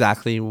know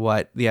exactly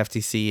what the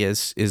FTC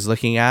is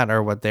looking at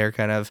or what they're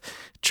kind of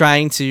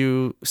trying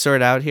to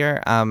sort out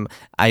here.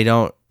 I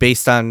don't,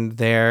 based on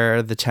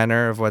the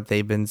tenor of what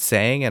they've been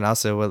saying and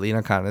also what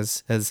Lina Khan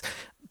has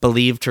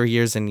believed for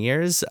years and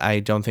years, I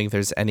don't think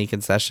there's any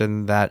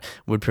concession that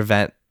would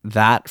prevent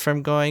that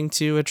from going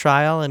to a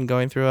trial and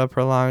going through a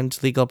prolonged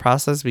legal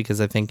process, because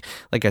I think,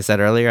 like I said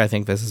earlier, I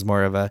think this is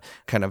more of a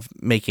kind of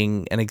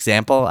making an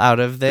example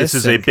out of this.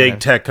 This is a big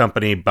tech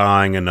company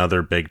buying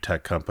another big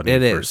tech company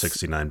for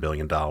 $69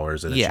 billion,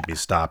 and it should be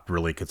stopped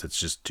really because it's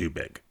just too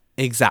big.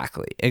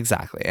 Exactly.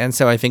 And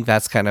so I think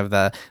that's kind of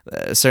the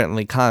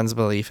certainly Khan's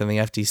belief and the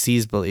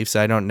FTC's belief.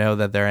 So I don't know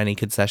that there are any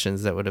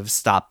concessions that would have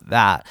stopped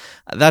that.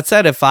 That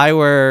said, if I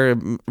were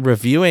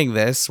reviewing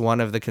this,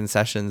 one of the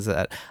concessions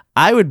that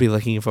I would be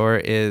looking for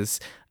is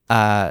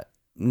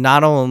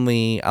not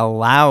only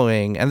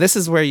allowing, and this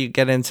is where you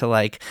get into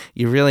like,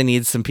 you really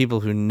need some people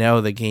who know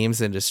the games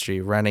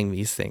industry running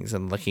these things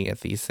and looking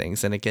at these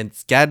things, and it can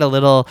get a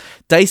little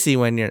dicey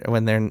when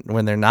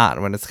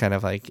it's kind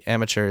of like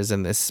amateurs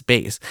in this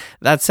space.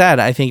 That said,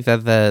 I think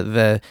that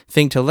the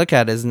thing to look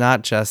at is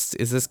not just,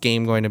 is this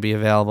game going to be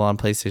available on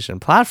PlayStation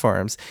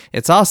platforms?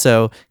 It's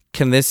also,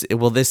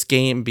 will this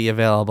game be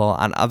available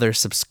on other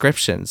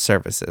subscription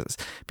services?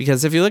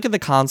 Because if you look at the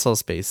console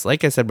space,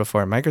 like I said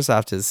before,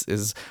 Microsoft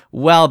is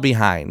well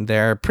behind.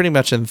 They're pretty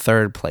much in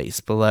third place,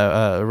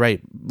 below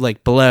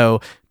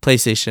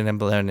PlayStation and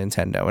below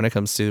Nintendo when it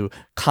comes to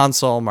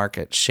console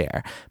market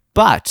share.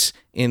 But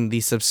in the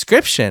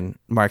subscription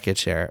market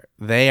share,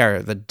 they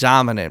are the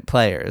dominant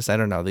players. I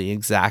don't know the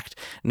exact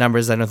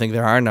numbers. I don't think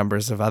there are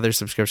numbers of other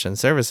subscription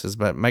services,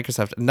 but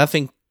Microsoft,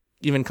 nothing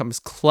even comes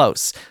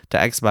close to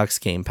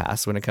Xbox Game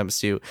Pass when it comes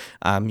to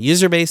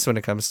user base, when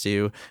it comes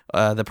to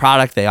the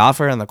product they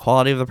offer and the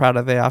quality of the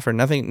product they offer.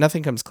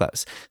 Nothing comes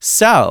close.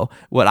 So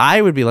what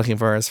I would be looking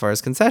for as far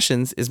as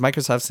concessions is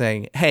Microsoft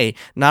saying, hey,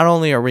 not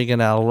only are we going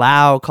to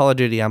allow Call of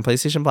Duty on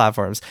PlayStation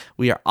platforms,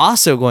 we are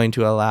also going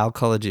to allow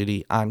Call of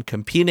Duty on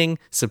competing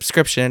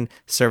subscription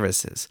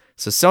services.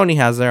 So Sony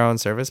has their own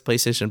service,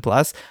 PlayStation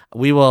Plus.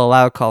 We will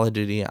allow Call of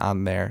Duty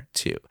on there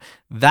too.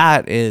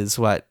 That is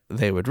what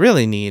they would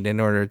really need in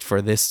order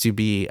for this to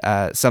be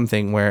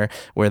something where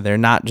they're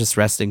not just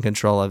wresting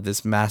control of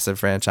this massive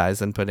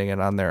franchise and putting it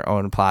on their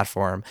own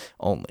platform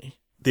only.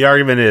 The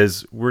argument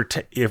is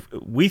if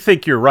we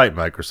think you're right,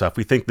 Microsoft,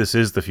 we think this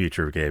is the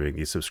future of gaming,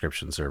 these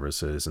subscription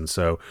services. And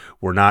so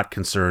we're not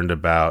concerned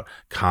about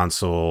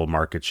console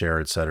market share,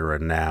 et cetera.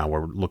 Now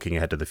we're looking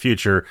ahead to the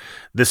future.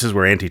 This is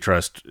where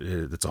antitrust,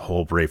 it's a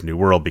whole brave new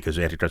world, because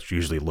antitrust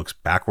usually looks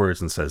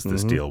backwards and says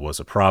this deal was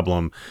a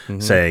problem,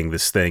 saying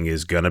this thing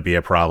is going to be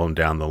a problem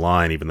down the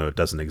line, even though it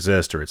doesn't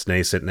exist or it's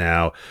nascent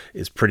now,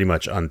 is pretty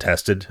much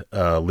untested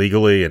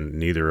legally. And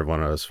neither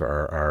one of us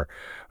are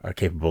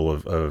capable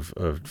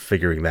of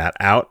figuring that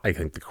out. I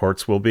think the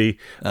courts will be.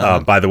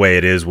 By the way,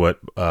 it is what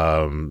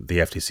the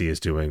FTC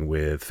is doing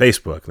with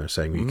Facebook. And they're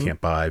saying you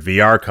can't buy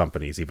VR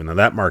companies, even though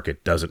that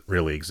market doesn't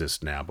really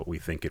exist now, but we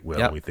think it will.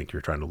 Yep. We think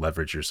you're trying to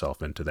leverage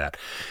yourself into that.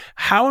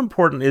 How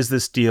important is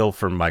this deal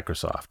for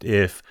Microsoft?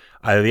 If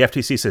either the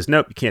FTC says,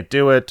 nope, you can't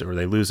do it, or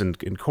they lose in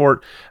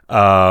court,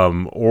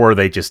 or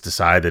they just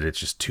decide that it's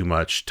just too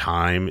much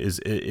time,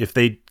 if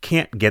they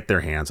can't get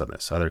their hands on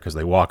this, either because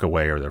they walk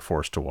away or they're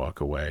forced to walk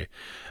away,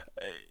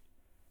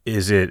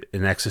 is it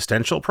an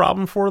existential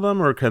problem for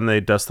them, or can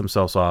they dust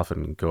themselves off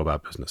and go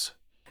about business?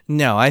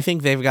 No, I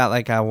think they've got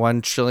like a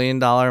 $1 trillion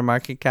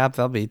market cap.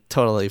 They'll be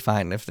totally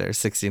fine if their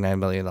 $69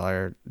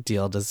 million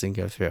deal doesn't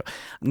go through.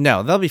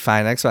 No, they'll be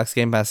fine. Xbox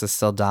Game Pass is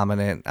still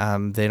dominant.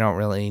 They don't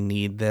really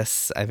need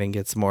this. I think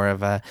it's more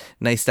of a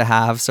nice to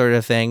have sort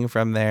of thing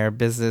from their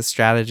business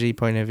strategy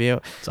point of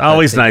view. It's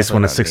always nice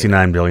when a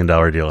 $69 billion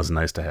deal is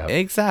nice to have.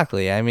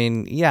 Exactly. I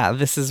mean, yeah,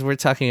 we're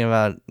talking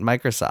about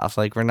Microsoft.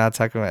 Like, we're not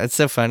talking about, it's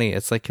so funny.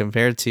 It's like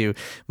compared to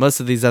most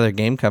of these other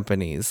game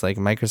companies, like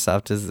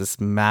Microsoft is this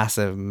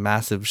massive,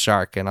 massive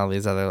shark, and all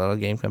these other little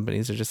game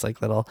companies are just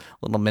like little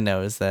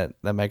minnows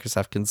that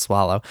Microsoft can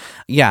swallow.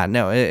 Yeah,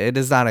 no, it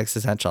is not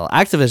existential.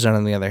 Activision,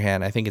 on the other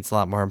hand, I think it's a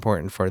lot more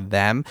important for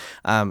them,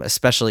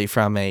 especially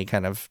from a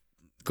kind of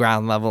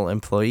ground level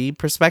employee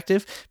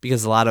perspective,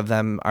 because a lot of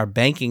them are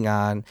banking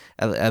on,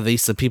 at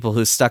least the people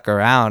who stuck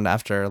around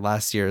after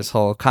last year's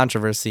whole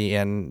controversy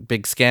and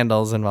big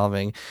scandals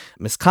involving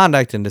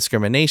misconduct and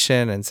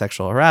discrimination and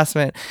sexual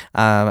harassment.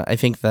 I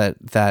think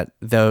that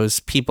those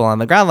people on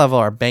the ground level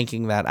are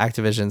banking that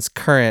Activision's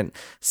current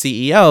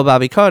CEO,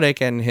 Bobby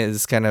Kotick, and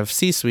his kind of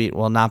C-suite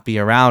will not be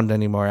around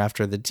anymore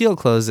after the deal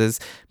closes,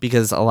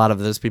 because a lot of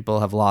those people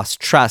have lost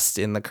trust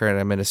in the current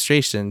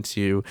administration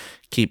to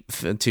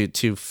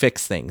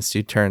fix things,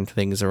 to turn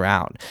things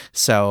around.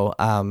 So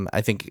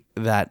I think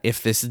that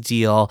if this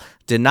deal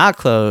did not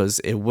close,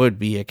 it would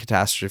be a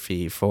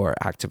catastrophe for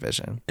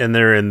Activision. And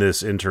they're in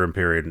this interim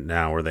period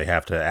now where they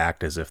have to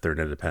act as if they're an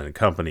independent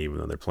company, even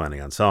though they're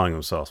planning on selling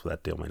themselves, but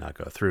that deal may not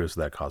go through,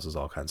 so that causes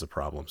all kinds of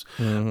problems.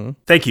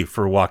 Thank you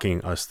for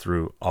walking us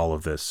through all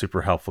of this.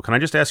 Super helpful. Can I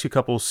just ask you a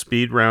couple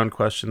speed round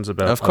questions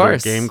about other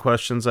game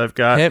questions I've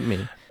got? Hit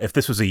me. If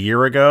this was a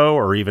year ago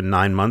or even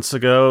 9 months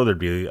ago, there'd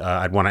be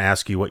I'd want to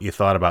ask you what you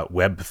thought about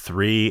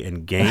Web3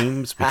 and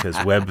games, because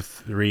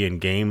Web3 and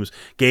games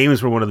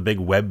were one of the big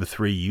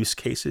Web3 use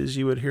cases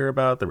you would hear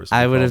about.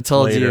 I would have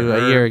told you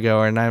a year ago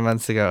or 9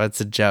 months ago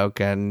it's a joke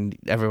and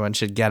everyone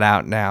should get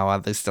out now while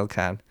they still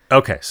can.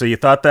 Okay, so you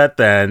thought that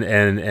then,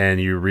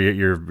 and you're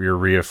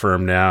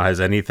reaffirmed now. Has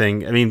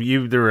anything? I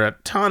mean, there were a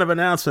ton of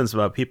announcements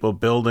about people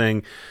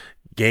building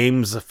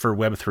games for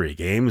Web3,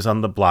 games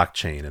on the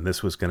blockchain, and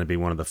this was going to be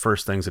one of the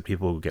first things that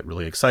people would get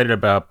really excited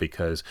about,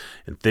 because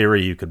in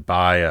theory you could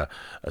buy a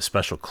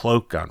special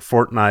cloak on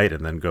Fortnite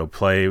and then go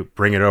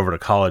bring it over to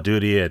Call of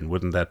Duty, and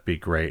wouldn't that be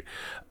great?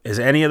 Has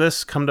any of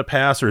this come to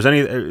pass, or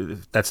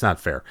that's not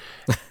fair.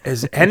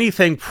 Is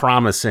anything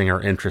promising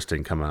or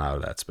interesting coming out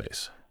of that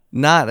space?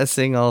 Not a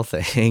single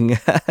thing.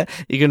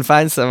 You can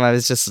find some. I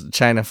was just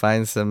trying to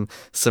find some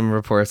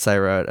reports I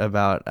wrote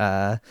about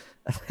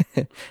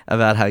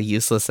about how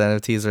useless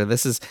NFTs are.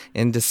 This is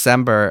in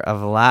December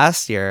of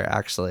last year,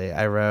 actually.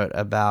 I wrote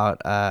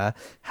about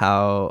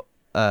how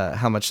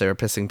much they were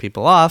pissing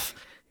people off.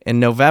 In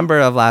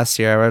November of last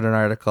year, I wrote an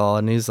article,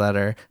 a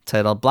newsletter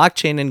titled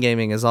 "Blockchain in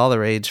Gaming is All the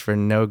Rage for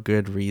No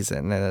Good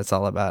Reason." And it's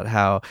all about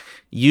how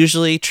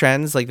usually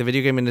trends, like the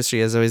video game industry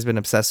has always been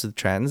obsessed with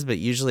trends, but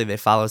usually they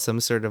follow some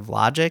sort of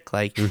logic,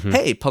 like,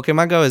 hey,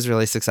 Pokemon Go is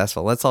really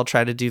successful, let's all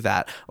try to do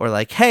that. Or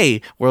like,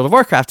 hey, World of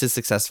Warcraft is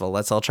successful,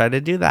 let's all try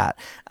to do that.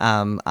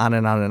 On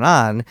and on and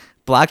on.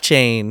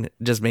 Blockchain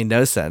just made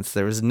no sense.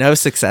 There was no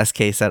success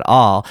case at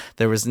all.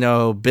 There was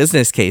no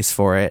business case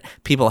for it.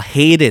 People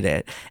hated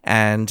it,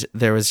 and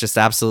there was just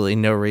absolutely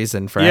no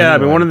reason for I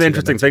mean, one of the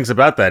interesting things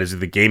about that is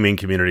the gaming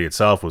community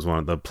itself was one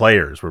of the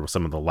players, were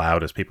some of the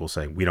loudest people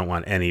saying, we don't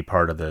want any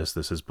part of this.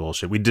 This is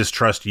bullshit. We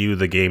distrust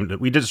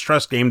we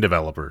distrust game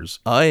developers.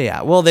 Oh,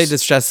 yeah. Well, they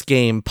distrust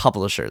game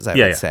publishers, I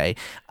would say.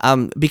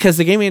 Because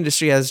the gaming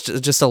industry has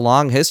just a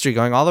long history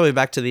going all the way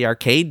back to the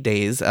arcade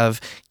days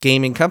of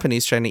gaming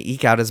companies trying to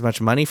eke out as much much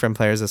money from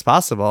players as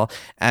possible.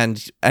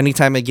 And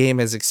anytime a game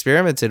has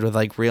experimented with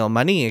like real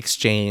money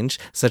exchange,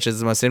 such as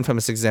the most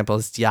infamous example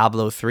is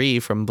Diablo 3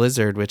 from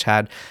Blizzard, which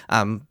had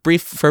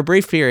for a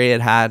brief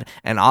period had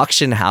an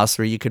auction house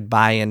where you could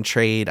buy and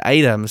trade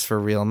items for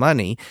real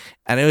money.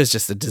 And it was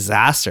just a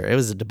disaster. It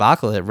was a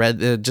debacle.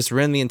 It just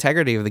ruined the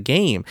integrity of the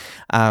game,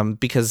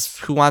 because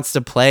who wants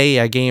to play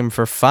a game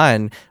for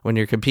fun when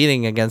you're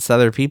competing against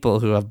other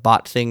people who have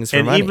bought things for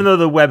money? And even though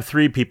the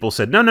Web3 people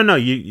said, no,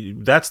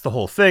 that's the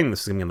whole thing.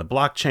 This is going to be on the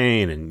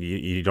blockchain, and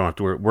you don't have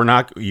to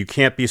worry. You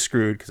can't be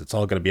screwed because it's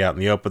all going to be out in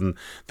the open.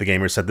 The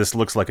gamers said, this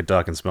looks like a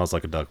duck and smells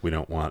like a duck. We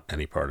don't want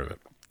any part of it.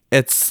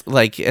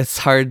 It's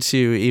hard to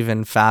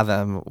even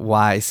fathom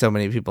why so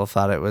many people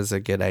thought it was a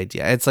good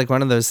idea. It's like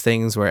one of those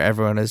things where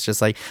everyone is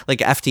just like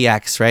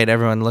FTX, right?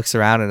 Everyone looks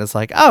around and it's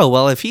like, oh,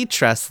 well, if he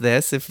trusts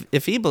this,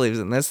 if he believes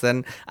in this,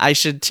 then I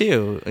should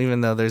too, even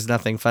though there's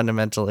nothing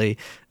fundamentally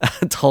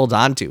to hold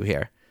on to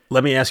here.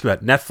 Let me ask you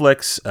about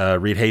Netflix.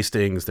 Reed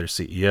Hastings, their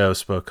CEO,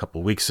 spoke a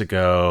couple weeks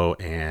ago,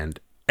 and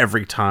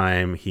every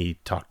time he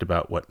talked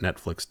about what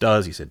Netflix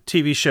does, he said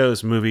TV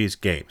shows, movies,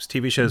 games.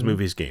 TV shows,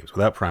 movies, games,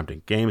 without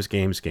prompting. Games.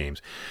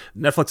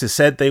 Netflix has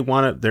said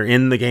they're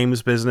in the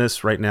games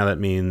business. Right now that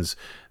means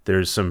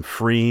there's some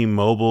free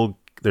mobile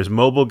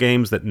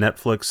games that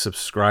Netflix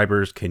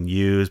subscribers can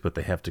use, but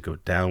they have to go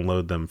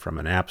download them from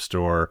an app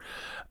store.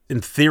 In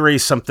theory,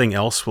 something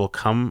else will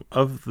come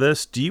of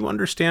this. Do you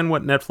understand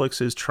what Netflix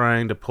is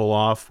trying to pull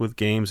off with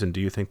games, and do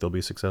you think they'll be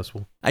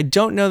successful? I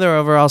don't know their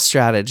overall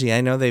strategy.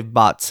 I know they've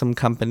bought some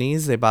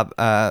companies. They bought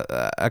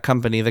the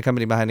company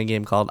behind a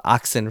game called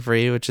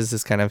Oxenfree, which is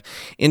this kind of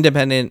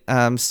independent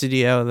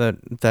studio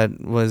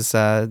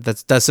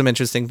that does some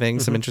interesting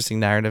things, some interesting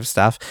narrative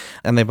stuff.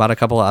 And they bought a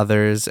couple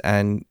others.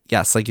 And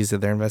yes, like you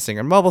said, they're investing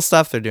in mobile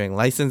stuff. They're doing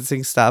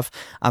licensing stuff.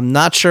 I'm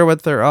not sure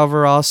what their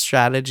overall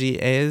strategy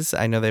is.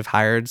 I know they've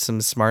hired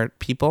some smart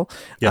people.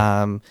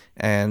 Yeah.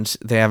 And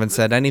they haven't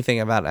said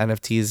anything about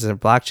NFTs or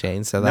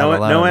blockchain. So that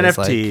no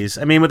NFTs.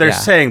 Like, I mean, what they're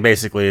saying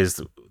basically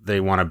is they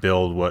want to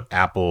build what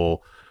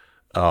Apple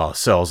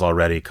sells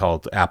already,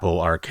 called Apple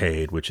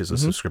Arcade, which is a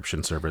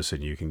subscription service,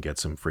 and you can get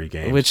some free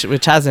games.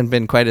 Which hasn't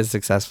been quite as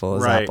successful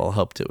as Apple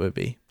hoped it would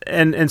be.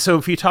 And so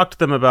if you talk to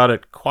them about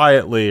it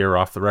quietly or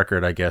off the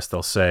record, I guess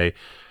they'll say,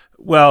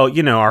 well,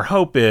 our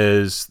hope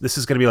is this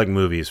is going to be like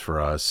movies for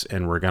us,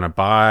 and we're going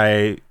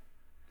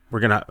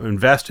to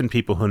invest in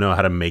people who know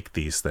how to make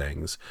these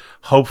things.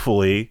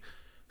 Hopefully,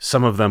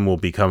 some of them will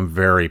become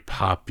very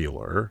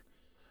popular,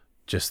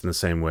 just in the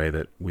same way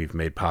that we've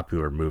made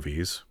popular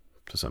movies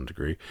to some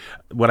degree.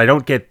 What I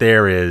don't get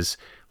there is,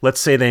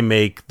 let's say they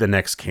make the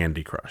next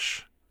Candy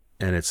Crush,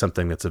 and it's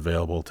something that's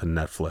available to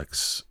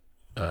Netflix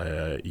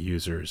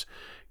users.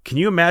 Can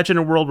you imagine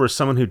a world where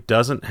someone who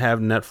doesn't have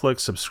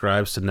Netflix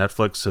subscribes to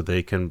Netflix so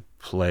they can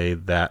play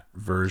that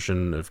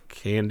version of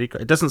Candy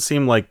Crush? It doesn't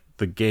seem like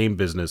the game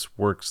business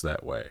works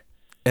that way.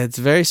 It's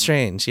very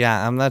strange.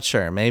 Yeah, I'm not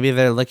sure. Maybe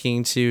they're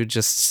looking to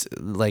just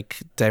like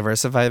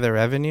diversify their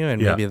revenue, and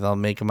maybe they'll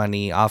make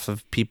money off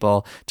of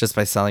people just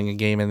by selling a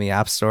game in the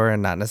App Store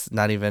and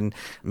not even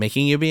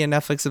making you be a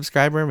Netflix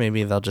subscriber.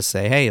 Maybe they'll just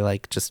say, hey,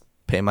 like just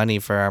pay money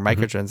for our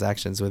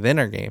microtransactions within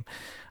our game.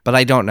 But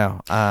I don't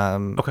know.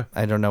 Okay.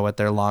 I don't know what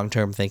their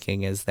long-term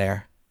thinking is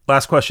there.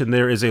 Last question.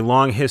 There is a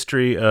long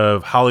history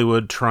of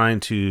Hollywood trying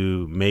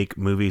to make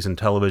movies and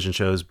television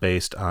shows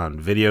based on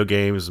video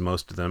games.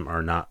 Most of them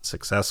are not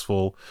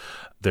successful.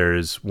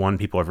 There's one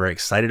people are very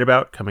excited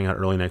about coming out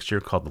early next year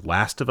called The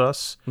Last of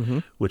Us,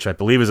 which I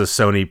believe is a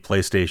Sony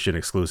PlayStation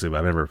exclusive.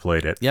 I've never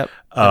played it. Yep.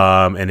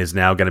 And is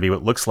now going to be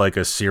what looks like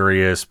a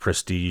serious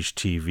prestige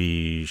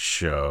TV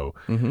show.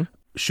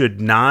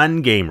 Should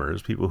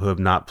non-gamers, people who have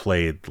not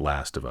played The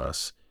Last of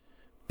Us,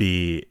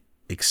 be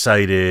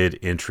excited,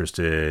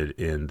 interested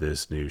in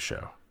this new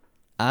show?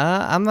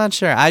 I'm not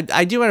sure.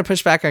 I do want to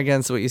push back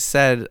against what you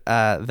said,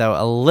 though,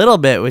 a little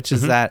bit, which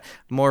is that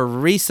more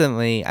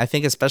recently, I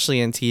think especially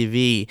in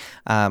TV,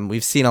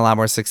 we've seen a lot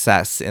more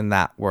success in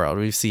that world.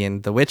 We've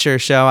seen The Witcher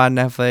show on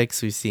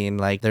Netflix. We've seen,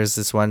 like, there's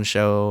this one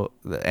show,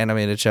 the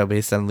animated show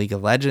based on League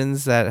of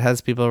Legends that has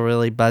people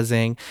really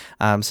buzzing.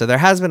 So there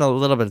has been a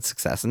little bit of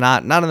success,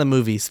 not in the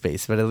movie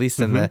space, but at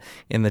least in the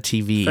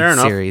TV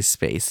series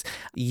space.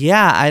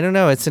 Yeah, I don't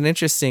know. It's an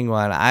interesting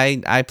one.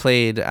 I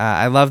played.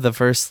 I love the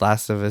first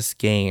Last of Us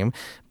game.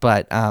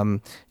 But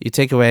you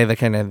take away the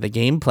kind of the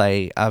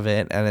gameplay of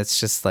it, and it's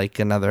just like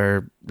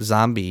another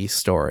zombie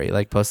story,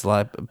 like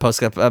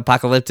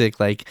post-apocalyptic,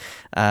 like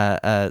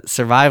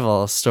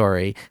survival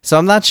story. So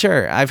I'm not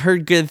sure. I've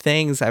heard good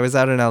things. I was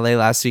out in LA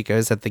last week. I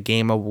was at the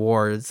Game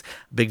Awards,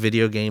 big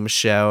video game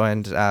show,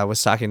 and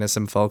was talking to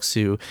some folks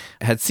who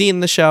had seen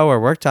the show or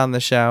worked on the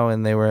show,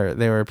 and they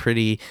were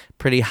pretty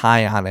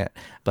high on it.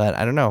 But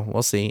I don't know.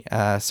 We'll see.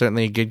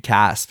 Certainly a good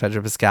cast.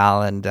 Pedro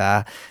Pascal and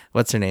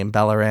what's her name?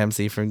 Bella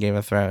Ramsey from Game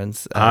of Thrones.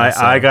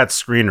 I got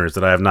screeners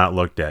that I have not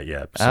looked at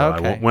yet. So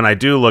okay. When I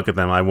do look at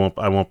them, I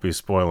won't be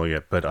spoiling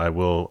it, but I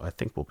will. I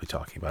think we'll be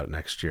talking about it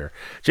next year.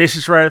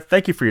 Jason Schreier,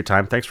 thank you for your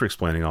time. Thanks for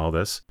explaining all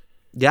this.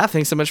 Yeah,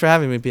 thanks so much for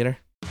having me, Peter.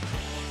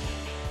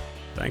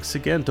 Thanks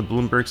again to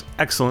Bloomberg's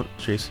excellent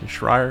Jason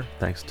Schreier.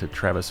 Thanks to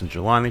Travis and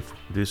Jelani for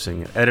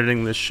producing and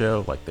editing this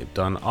show like they've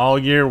done all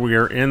year. We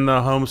are in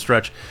the home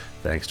stretch.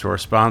 Thanks to our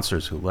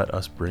sponsors who let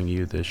us bring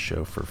you this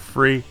show for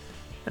free.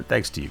 And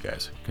thanks to you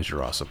guys, because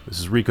you're awesome.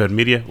 This is Recode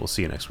Media. We'll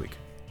see you next week.